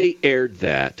 if they aired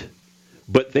that,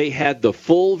 but they had the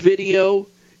full video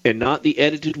and not the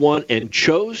edited one, and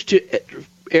chose to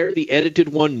air the edited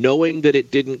one knowing that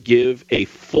it didn't give a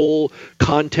full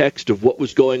context of what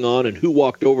was going on and who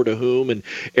walked over to whom and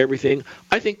everything,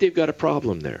 I think they've got a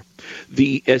problem there.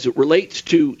 As it relates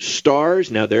to stars,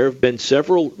 now there have been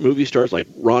several movie stars like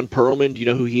Ron Perlman. Do you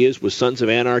know who he is? Was Sons of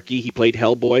Anarchy. He played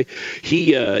Hellboy.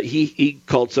 He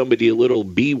called somebody a little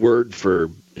B word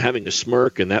for having a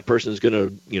smirk, and that person's going to,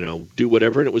 do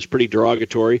whatever, and it was pretty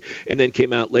derogatory, and then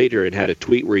came out later and had a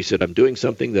tweet where he said, I'm doing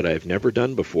something that I've never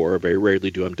done before, very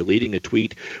rarely do. I'm deleting a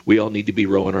tweet. We all need to be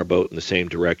rowing our boat in the same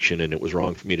direction, and it was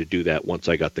wrong for me to do that once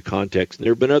I got the context. And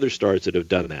there have been other stars that have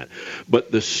done that.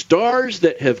 But the stars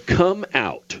that have come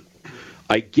out,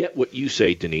 I get what you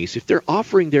say, Denise. If they're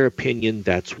offering their opinion,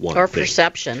 that's one thing. Or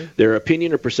perception. Their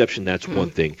opinion or perception, that's one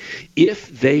thing. If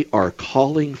they are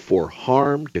calling for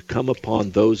harm to come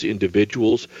upon those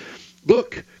individuals,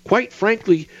 look, quite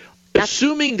frankly,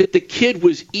 assuming that the kid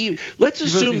was let's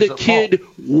assume the kid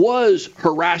was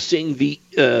harassing the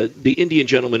Indian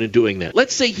gentleman and doing that.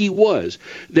 Let's say he was.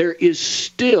 There is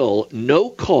still no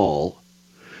call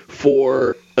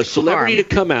for a celebrity to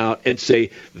come out and say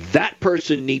that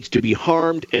person needs to be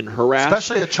harmed and harassed.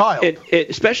 Especially a child. And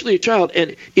especially a child.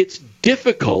 And it's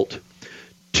difficult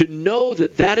to know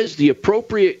that that is the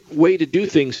appropriate way to do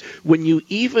things when you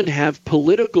even have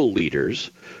political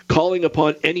leaders calling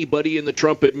upon anybody in the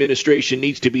Trump administration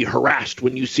needs to be harassed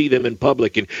when you see them in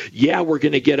public. And, we're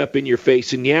going to get up in your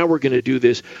face, and, we're going to do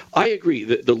this. I agree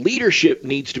that the leadership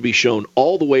needs to be shown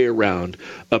all the way around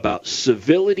about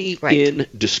civility in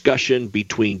discussion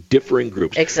between differing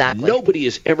groups. Exactly. Nobody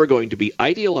is ever going to be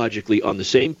ideologically on the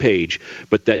same page,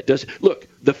 but that doesn't – look,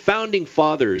 the Founding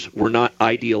Fathers were not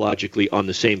ideologically on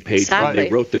the same page when they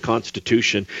wrote the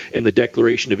Constitution and the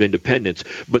Declaration of Independence,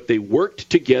 but they worked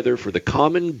together for the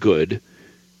common good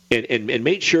and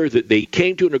made sure that they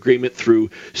came to an agreement through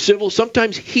civil,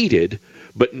 sometimes heated,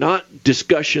 but not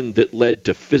discussion that led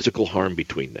to physical harm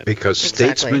between them. Because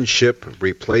statesmanship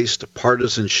replaced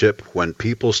partisanship when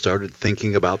people started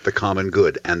thinking about the common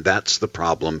good, and that's the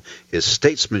problem, is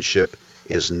statesmanship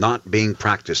is not being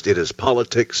practiced. It is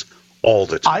politics all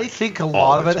the time. I think a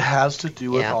lot of it has to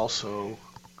do with also,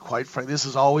 quite frankly, this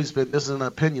is an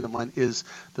opinion of mine, is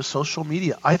the social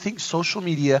media. I think social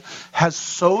media has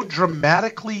so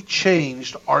dramatically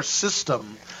changed our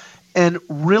system, and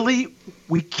really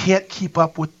we can't keep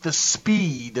up with the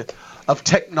speed of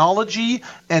technology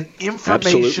and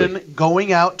information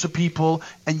going out to people,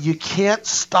 and you can't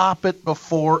stop it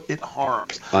before it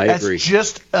harms. I agree. That's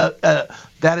just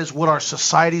that is what our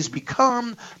society's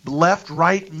become. Left,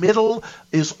 right, middle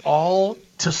is all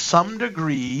to some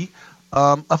degree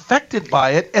affected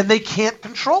by it, and they can't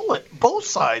control it. Both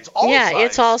sides, all sides. Yeah,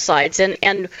 it's all sides.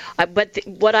 But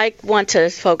what I want to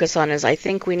focus on is I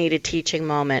think we need a teaching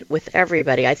moment with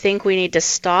everybody. I think we need to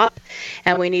stop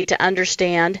and we need to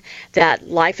understand that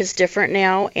life is different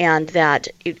now, and that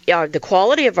the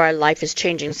quality of our life is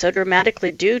changing so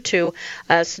dramatically due to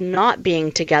us not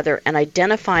being together and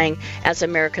identifying as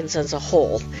Americans as a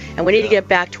whole. And we need to get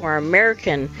back to our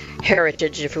American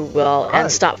heritage, if you will, and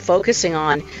stop focusing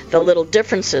on the little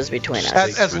differences between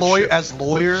us. As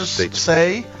lawyers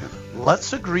say,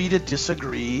 let's agree to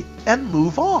disagree and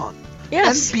move on.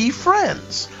 Yes. And be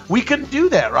friends. We can do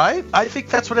that, right? I think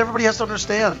that's what everybody has to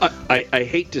understand. I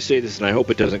hate to say this, and I hope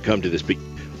it doesn't come to this, but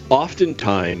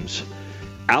oftentimes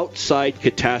outside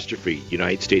catastrophe,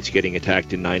 United States getting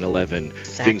attacked in 9/11,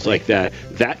 things like that,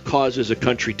 that causes a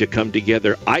country to come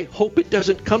together. I hope it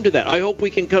doesn't come to that. I hope we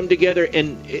can come together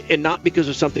and not because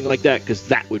of something like that, because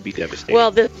that would be devastating.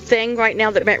 Well, the thing right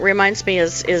now that reminds me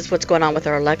is what's going on with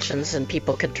our elections and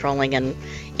people controlling and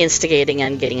instigating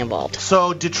and getting involved.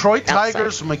 So Detroit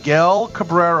Tigers' Miguel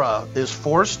Cabrera is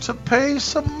forced to pay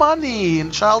some money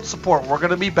in child support. We're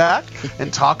going to be back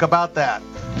and talk about that.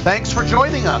 Thanks for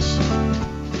joining us.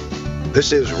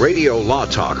 This is Radio Law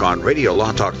Talk on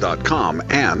RadioLawTalk.com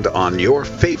and on your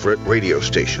favorite radio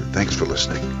station. Thanks for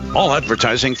listening. All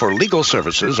advertising for legal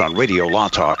services on Radio Law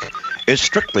Talk is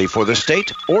strictly for the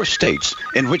state or states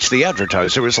in which the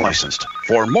advertiser is licensed.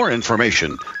 For more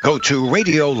information, go to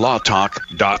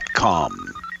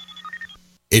RadioLawTalk.com.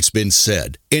 It's been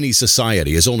said, any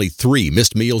society is only 3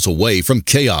 missed meals away from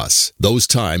chaos. Those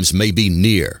times may be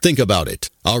near. Think about it.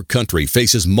 Our country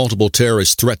faces multiple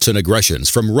terrorist threats and aggressions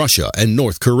from Russia and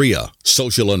North Korea.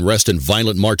 Social unrest and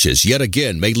violent marches yet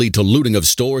again may lead to looting of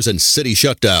stores and city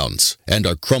shutdowns. And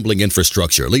our crumbling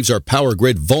infrastructure leaves our power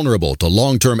grid vulnerable to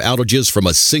long-term outages from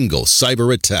a single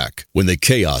cyber attack. When the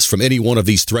chaos from any one of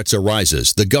these threats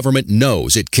arises, the government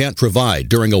knows it can't provide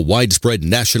during a widespread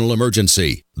national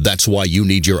emergency. That's why you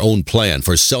need your own plan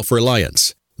for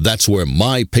self-reliance. That's where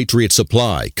My Patriot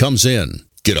Supply comes in.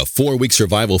 Get a 4-week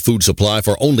survival food supply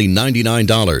for only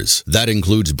 $99. That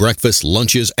includes breakfast,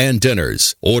 lunches, and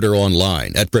dinners. Order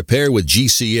online at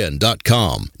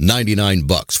preparewithgcn.com.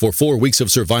 $99 for 4 weeks of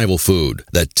survival food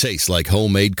that tastes like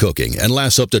homemade cooking and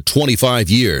lasts up to 25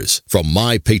 years from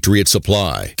My Patriot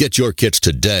Supply. Get your kits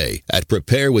today at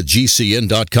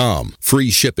preparewithgcn.com. Free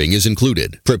shipping is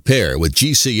included.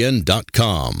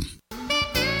 Preparewithgcn.com.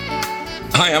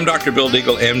 Hi, I'm Dr. Bill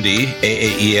Deagle, MD,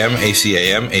 AAEM,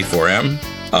 ACAM, A4M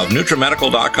of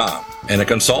NutriMedical.com, and a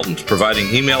consultant providing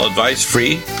email advice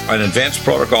free on advanced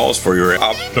protocols for your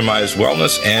optimized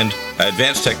wellness and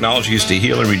advanced technologies to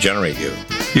heal and regenerate you.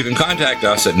 You can contact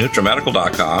us at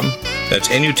NutriMedical.com, that's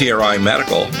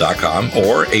NutriMedical.com,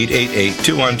 or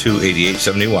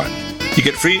 888-212-8871. You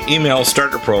get free email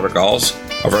starter protocols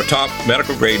of our top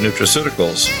medical-grade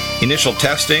nutraceuticals, initial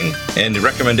testing, and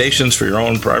recommendations for your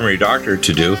own primary doctor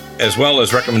to do, as well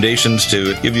as recommendations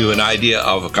to give you an idea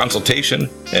of a consultation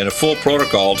and a full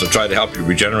protocol to try to help you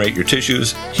regenerate your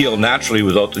tissues, heal naturally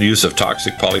without the use of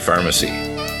toxic polypharmacy.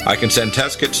 I can send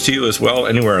test kits to you as well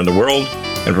anywhere in the world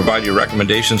and provide you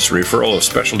recommendations to referral of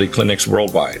specialty clinics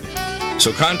worldwide.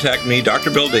 So contact me,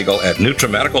 Dr. Bill Deagle, at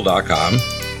NutriMedical.com.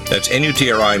 That's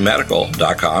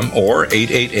NutriMedical.com or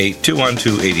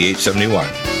 888-212-8871.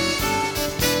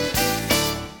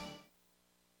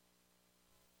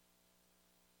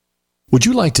 Would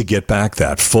you like to get back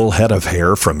that full head of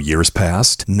hair from years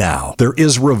past? Now, there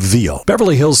is Reveal.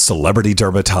 Beverly Hills celebrity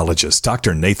dermatologist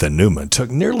Dr. Nathan Newman took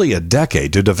nearly a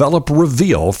decade to develop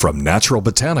Reveal from natural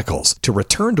botanicals to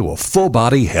return to a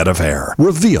full-body head of hair.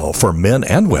 Reveal for men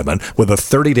and women with a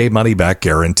 30-day money-back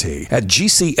guarantee at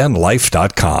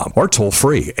gcnlife.com or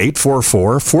toll-free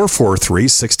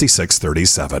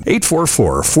 844-443-6637.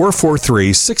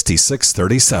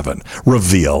 844-443-6637.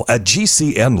 Reveal at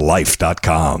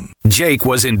gcnlife.com. Jake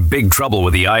was in big trouble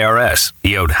with the IRS.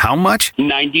 He owed how much?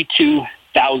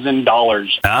 $92,000.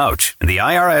 Ouch. The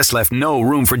IRS left no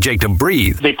room for Jake to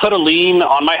breathe. They put a lien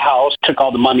on my house, took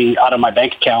all the money out of my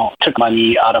bank account, took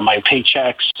money out of my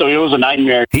paychecks. So it was a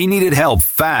nightmare. He needed help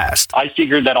fast. I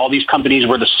figured that all these companies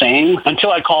were the same until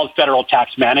I called Federal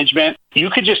Tax Management. You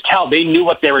could just tell they knew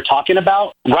what they were talking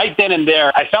about. Right then and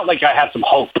there, I felt like I had some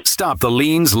hope. Stop the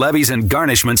liens, levies, and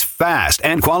garnishments fast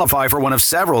and qualify for one of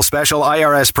several special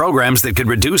IRS programs that could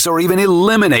reduce or even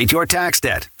eliminate your tax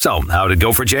debt. So, how'd it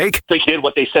go for Jake? They did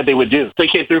what they said they would do. They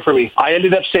came through for me. I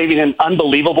ended up saving an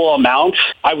unbelievable amount.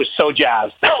 I was so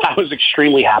jazzed. I was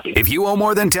extremely happy. If you owe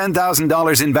more than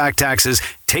 $10,000 in back taxes,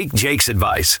 take Jake's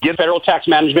advice. Give Federal Tax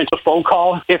Management a phone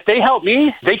call. If they help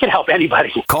me, they can help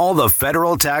anybody. Call the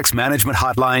Federal Tax Management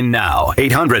Hotline now.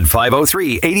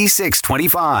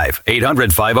 800-503-8625.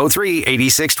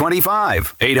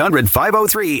 800-503-8625.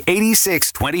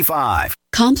 800-503-8625.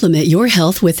 Complement your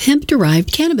health with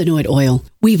hemp-derived cannabinoid oil.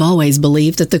 We've always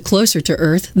believed that the closer to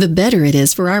Earth, the better it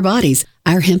is for our bodies.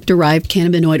 Our hemp-derived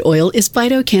cannabinoid oil is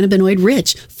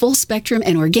phytocannabinoid-rich, full-spectrum,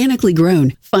 and organically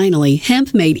grown. Finally,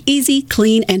 hemp made easy,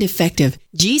 clean, and effective.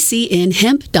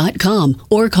 GCNhemp.com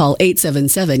or call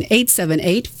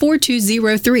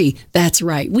 877-878-4203. That's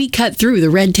right, we cut through the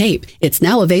red tape. It's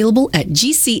now available at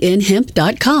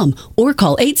GCNhemp.com or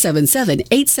call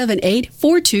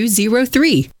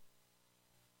 877-878-4203.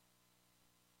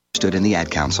 Stood in the Ad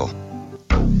Council.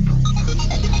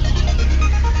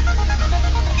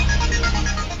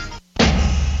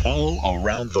 All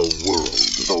around the world.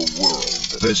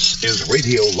 This is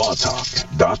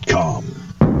RadioLawTalk.com.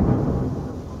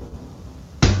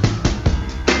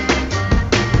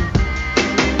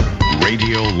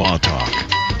 Radio Law Talk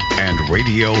and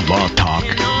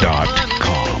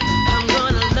RadioLawTalk.com.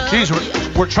 Geez,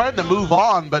 we're trying to move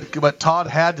on, but Todd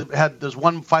had there's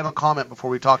one final comment before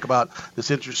we talk about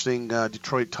this interesting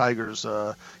Detroit Tigers.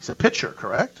 He's a pitcher,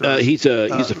 correct? He's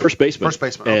a first baseman.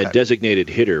 Okay. Designated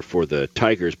hitter for the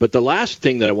Tigers. But the last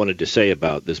thing that I wanted to say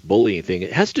about this bullying thing,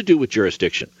 it has to do with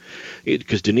jurisdiction.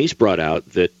 Because Denise brought out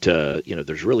that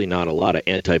there's really not a lot of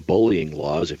anti-bullying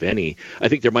laws, if any. I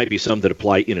think there might be some that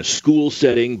apply in a school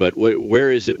setting, but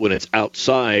where is it when it's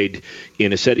outside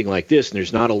in a setting like this? And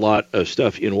there's not a lot of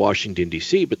stuff in Washington,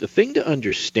 D.C. But the thing to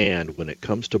understand when it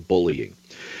comes to bullying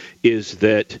is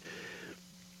that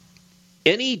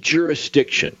any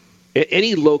jurisdiction,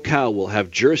 any locale will have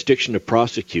jurisdiction to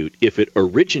prosecute if it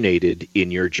originated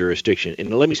in your jurisdiction.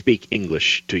 And let me speak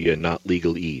English to you, not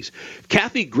legalese.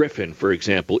 Kathy Griffin, for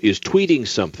example, is tweeting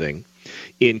something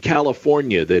in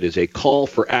California that is a call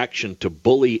for action to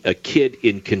bully a kid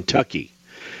in Kentucky.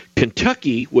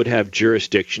 Kentucky would have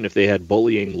jurisdiction if they had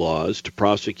bullying laws to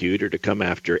prosecute or to come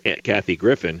after Kathy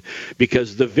Griffin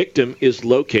because the victim is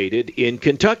located in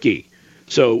Kentucky.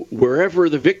 So wherever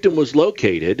the victim was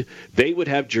located, they would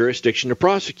have jurisdiction to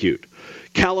prosecute.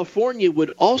 California would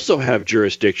also have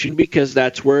jurisdiction because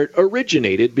that's where it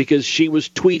originated, because she was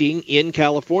tweeting in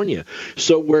California.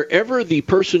 So wherever the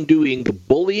person doing the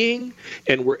bullying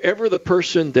and wherever the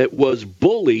person that was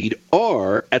bullied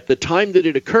are at the time that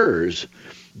it occurs,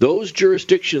 those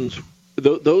jurisdictions,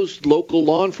 those local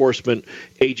law enforcement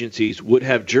agencies would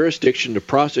have jurisdiction to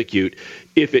prosecute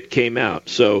if it came out.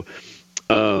 So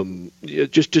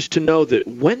just to know that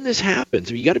when this happens,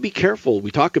 you got to be careful.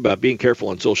 We talk about being careful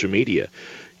on social media.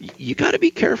 You got to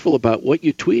be careful about what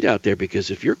you tweet out there, because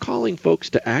if you're calling folks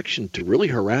to action to really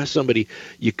harass somebody,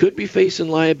 you could be facing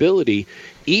liability,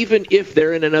 even if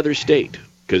they're in another state,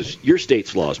 because your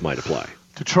state's laws might apply.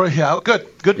 Detroit, yeah,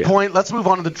 good point. Let's move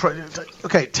on to Detroit.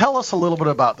 Okay, tell us a little bit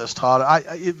about this, Todd.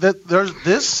 There's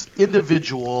this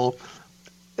individual.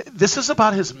 This is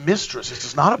about his mistress. This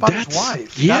is not about his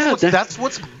wife. Yeah, that's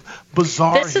what's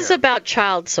bizarre. This is about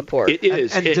child support. It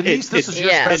is. And Denise, this is your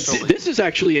specialty. This is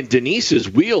actually in Denise's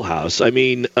wheelhouse. I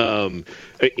mean, in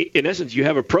essence, you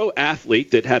have a pro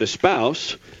athlete that had a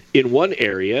spouse in one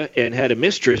area and had a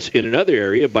mistress in another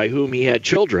area by whom he had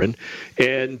children.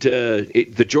 And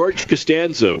the George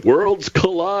Costanza, worlds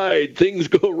collide, things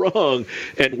go wrong.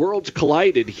 And worlds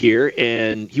collided here,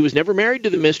 and he was never married to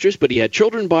the mistress, but he had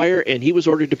children by her, and he was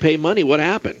ordered to pay money. What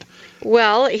happened?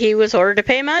 Well, he was ordered to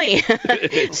pay money.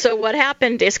 So what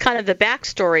happened is kind of the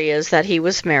backstory is that he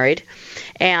was married,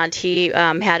 and he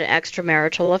had an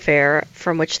extramarital affair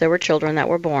from which there were children that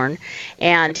were born,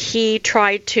 and he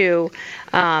tried to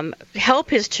help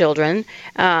his children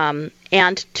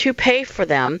and to pay for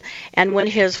them. And when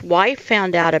his wife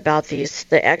found out about the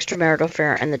extramarital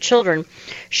affair and the children,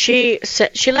 she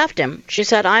left him. She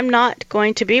said, "I'm not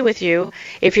going to be with you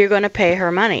if you're going to pay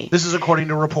her money." This is according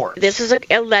to reports. This is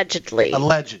allegedly.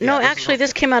 Alleged. No, actually,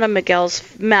 this came out of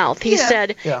Miguel's mouth. He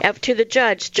said to the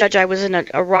judge, I was in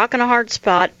a rock and a hard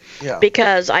spot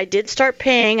because I did start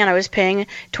paying, and I was paying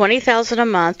 $20,000 a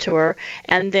month to her,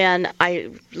 and then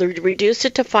I reduced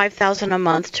it to $5,000 a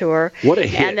month to her. What a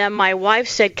hit. And then my wife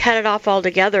said, cut it off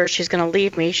altogether. She's going to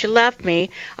leave me. She left me.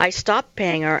 I stopped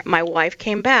paying her. My wife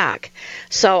came back.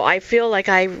 So I feel like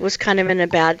I was kind of in a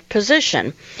bad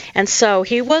position. And so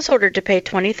he was ordered to pay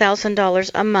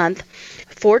 $20,000 a month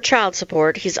for child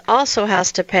support. He also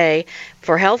has to pay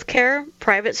for health care,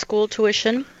 private school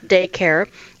tuition, daycare,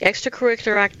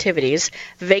 extracurricular activities,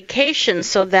 vacations,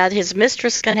 so that his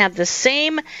mistress can have the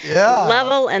same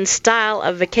level and style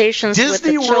of vacations with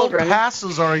the children. Disney World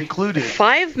passes are included.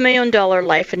 $5 million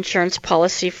life insurance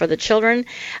policy for the children,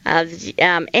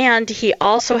 and he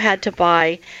also had to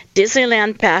buy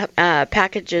Disneyland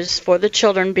packages for the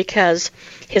children because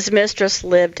his mistress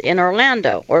lived in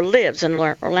Orlando, or lives in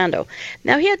Orlando.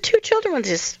 Now, he had 2 children with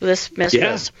this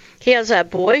mistress. Yeah. He has a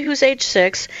boy who's age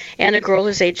 6 and a girl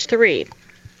who's age 3.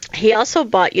 He also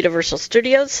bought Universal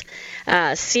Studios,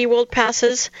 SeaWorld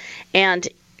passes, and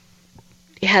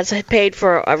has paid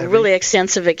for a really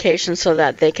extensive vacation so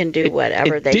that they can do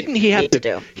whatever they need to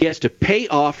do. He has to pay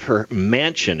off her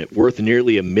mansion worth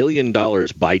nearly $1 million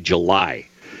by July.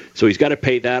 So he's got to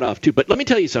pay that off, too. But let me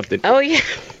tell you something. Oh, yeah.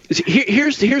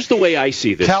 Here's the way I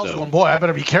see this. Cal's going, boy, I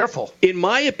better be careful. In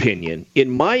my opinion,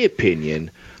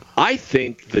 I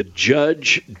think the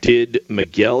judge did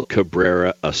Miguel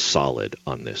Cabrera a solid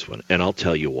on this one, and I'll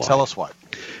tell you why. Tell us why.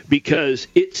 Because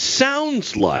it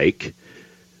sounds like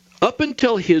up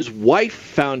until his wife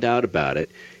found out about it,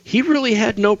 he really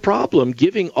had no problem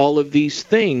giving all of these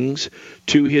things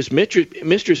to his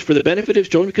mistress for the benefit of his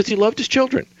children because he loved his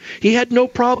children. He had no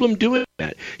problem doing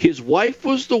that. His wife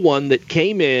was the one that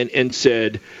came in and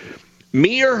said,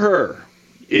 me or her,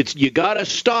 you got to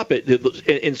stop it.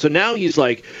 And so now he's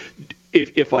like,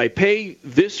 if I pay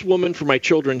this woman for my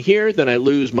children here, then I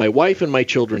lose my wife and my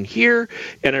children here,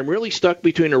 and I'm really stuck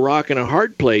between a rock and a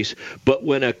hard place. But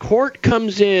when a court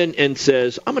comes in and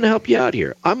says, I'm going to help you out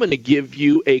here, I'm going to give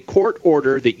you a court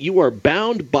order that you are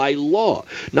bound by law,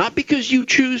 not because you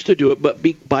choose to do it, but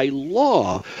by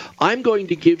law, I'm going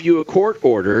to give you a court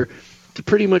order to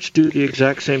pretty much do the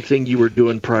exact same thing you were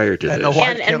doing prior to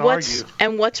this.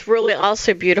 And what's really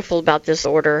also beautiful about this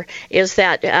order is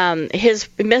that his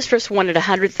mistress wanted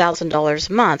 $100,000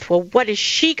 a month. Well, what is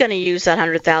she going to use that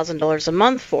 $100,000 a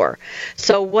month for?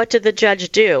 So what did the judge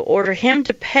do? Order him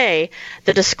to pay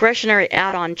the discretionary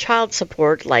add-on child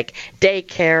support like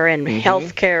daycare and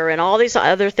health care and all these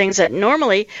other things that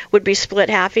normally would be split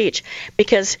half each.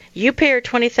 Because you pay her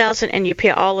 $20,000 and you pay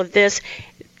all of this,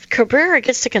 Cabrera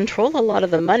gets to control a lot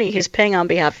of the money he's paying on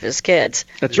behalf of his kids.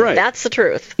 That's right. That's the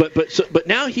truth. But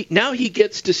now he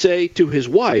gets to say to his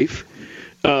wife,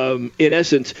 in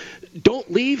essence,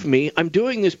 don't leave me. I'm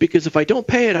doing this because if I don't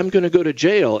pay it, I'm going to go to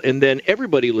jail. And then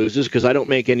everybody loses because I don't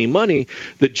make any money.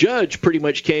 The judge pretty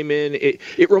much came in.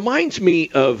 It reminds me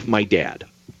of my dad.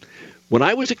 When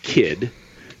I was a kid,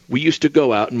 we used to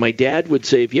go out, and my dad would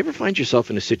say, if you ever find yourself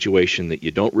in a situation that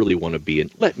you don't really want to be in,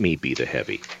 let me be the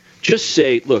heavy. Just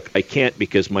say, look, I can't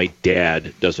because my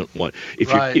dad doesn't want. If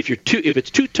it's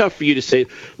too tough for you to say,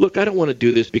 look, I don't want to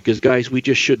do this because, guys, we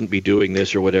just shouldn't be doing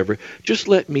this or whatever. Just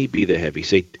let me be the heavy.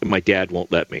 Say, my dad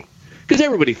won't let me. Because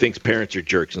everybody thinks parents are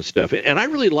jerks and stuff, and I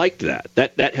really liked that.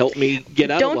 That helped me get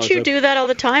out. Don't you do that all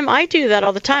the time? I do that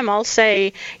all the time. I'll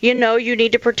say, you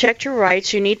need to protect your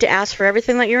rights. You need to ask for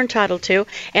everything that you're entitled to.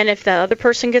 And if the other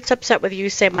person gets upset with you,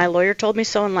 say, my lawyer told me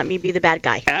so, and let me be the bad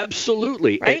guy.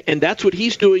 Absolutely. Right? And that's what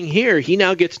he's doing here. He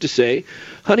now gets to say,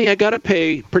 honey, I got to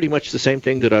pay pretty much the same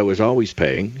thing that I was always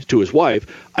paying to his wife.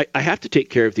 I have to take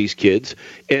care of these kids,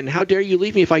 and how dare you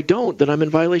leave me? If I don't, then I'm in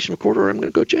violation of court or I'm going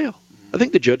to go to jail. I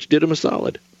think the judge did him a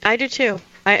solid. I do too.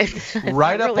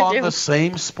 Right up on the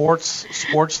same sports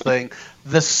thing.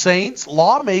 The Saints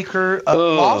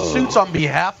lawsuits on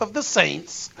behalf of the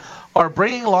Saints are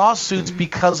bringing lawsuits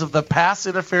because of the pass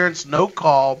interference no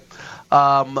call.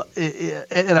 And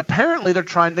apparently they're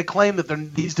trying to claim that there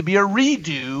needs to be a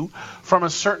redo from a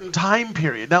certain time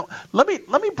period. Now, let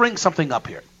me bring something up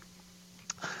here.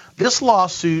 This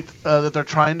lawsuit that they're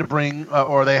trying to bring,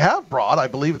 or they have brought, I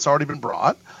believe it's already been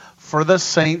brought, for the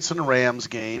Saints and Rams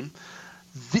game.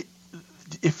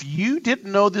 If you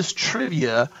didn't know this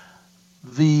trivia,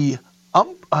 the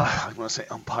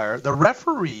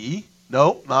referee.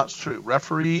 No, not true.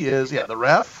 Referee is the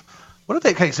ref. What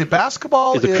do they say?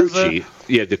 Basketball is the crew chief.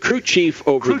 The crew chief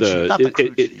over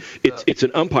it's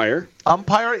an umpire.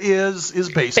 Umpire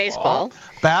is baseball.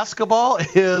 Basketball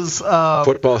is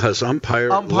football has umpire,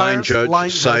 line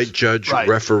judge, side judge,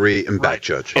 referee, and back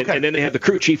judge. Okay. And then they have the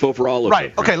crew chief over all of them.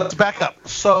 Right. Okay, let's back up.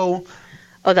 So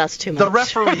that's too much. The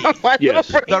referee. Yes.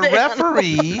 The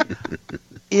referee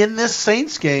in this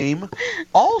Saints game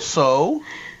also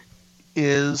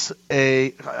is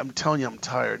I'm telling you I'm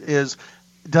tired.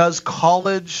 Does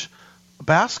college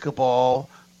basketball.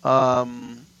 They're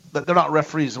not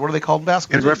referees. What are they called in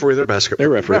basketball? They're basketball. They're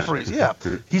referees. Referees, yeah.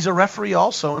 He's a referee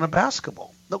also in a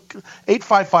basketball.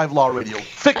 855 Law Radio.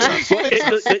 Fix us.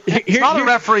 He's not a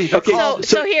referee. Okay.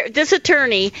 So here, this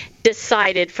attorney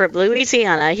decided from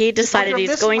Louisiana. He decided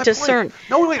he's going to CERN.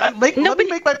 No, wait. Let me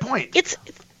make my point.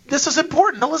 This is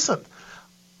important. Now listen.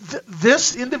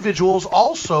 This individual is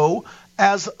also,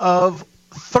 as of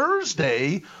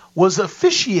Thursday, was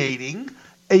officiating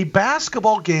a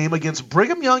basketball game against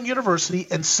Brigham Young University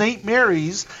and St.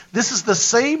 Mary's. This is the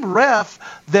same ref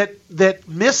that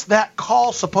missed that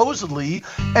call supposedly,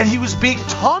 and he was being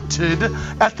taunted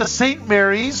at the St.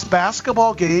 Mary's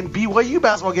basketball game, BYU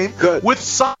basketball game, with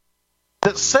signs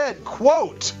that said,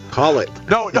 quote, call it.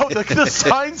 No, the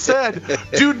sign said,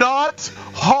 do not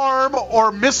harm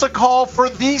or miss a call for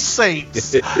these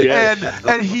Saints. Yes.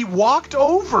 And he walked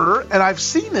over, and I've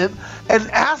seen it, and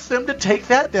asked them to take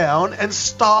that down and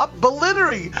stop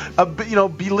belittling.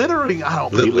 Belittling. I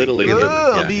don't know. Belittling.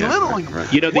 Belittling. Right.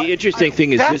 The interesting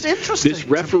thing is this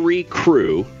referee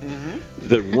crew.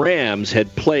 The Rams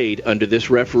had played under this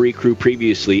referee crew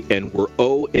previously and were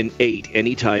 0-8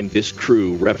 anytime this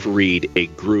crew refereed a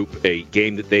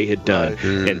game that they had done.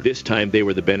 And this time they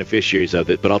were the beneficiaries of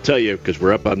it. But I'll tell you, because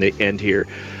we're up on the end here,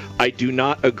 I do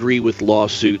not agree with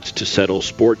lawsuits to settle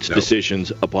sports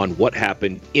decisions upon what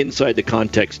happened inside the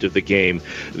context of the game.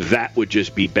 That would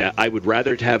just be bad. I would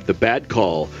rather have the bad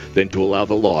call than to allow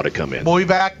the law to come in. We'll be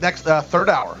back next third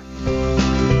hour.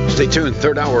 Stay tuned.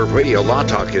 Third hour of Radio Law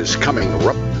Talk is coming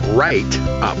right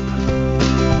up.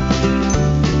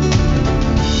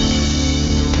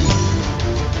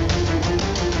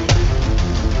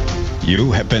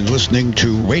 You have been listening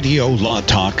to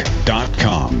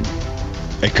RadioLawTalk.com,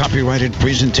 a copyrighted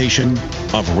presentation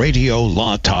of Radio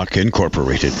Law Talk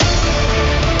Incorporated.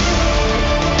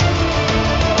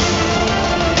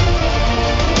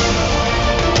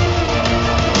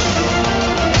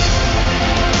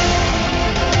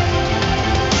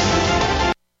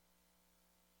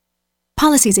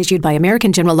 Policies issued by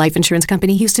American General Life Insurance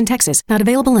Company, Houston, Texas. Not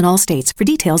available in all states. For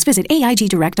details, visit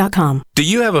AIGdirect.com. Do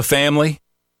you have a family?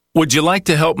 Would you like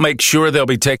to help make sure they'll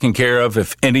be taken care of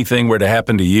if anything were to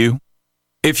happen to you?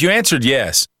 If you answered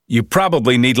yes, you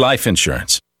probably need life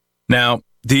insurance. Now,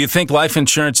 do you think life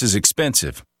insurance is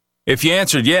expensive? If you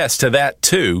answered yes to that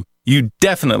too, you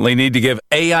definitely need to give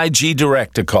AIG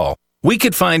Direct a call. We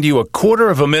could find you a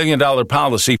 $250,000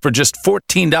 policy for just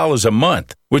 $14 a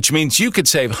month, which means you could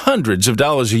save hundreds of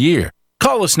dollars a year.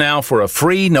 Call us now for a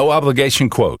free, no-obligation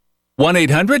quote.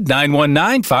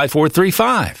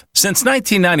 1-800-919-5435. Since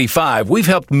 1995, we've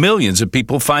helped millions of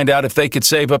people find out if they could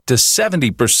save up to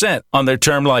 70% on their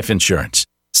term life insurance.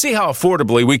 See how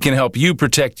affordably we can help you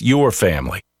protect your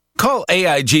family. Call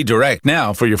AIG Direct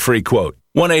now for your free quote.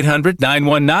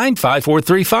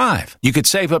 1-800-919-5435. You could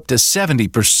save up to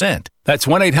 70%. That's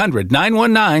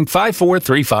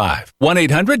 1-800-919-5435.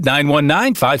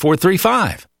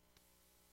 1-800-919-5435.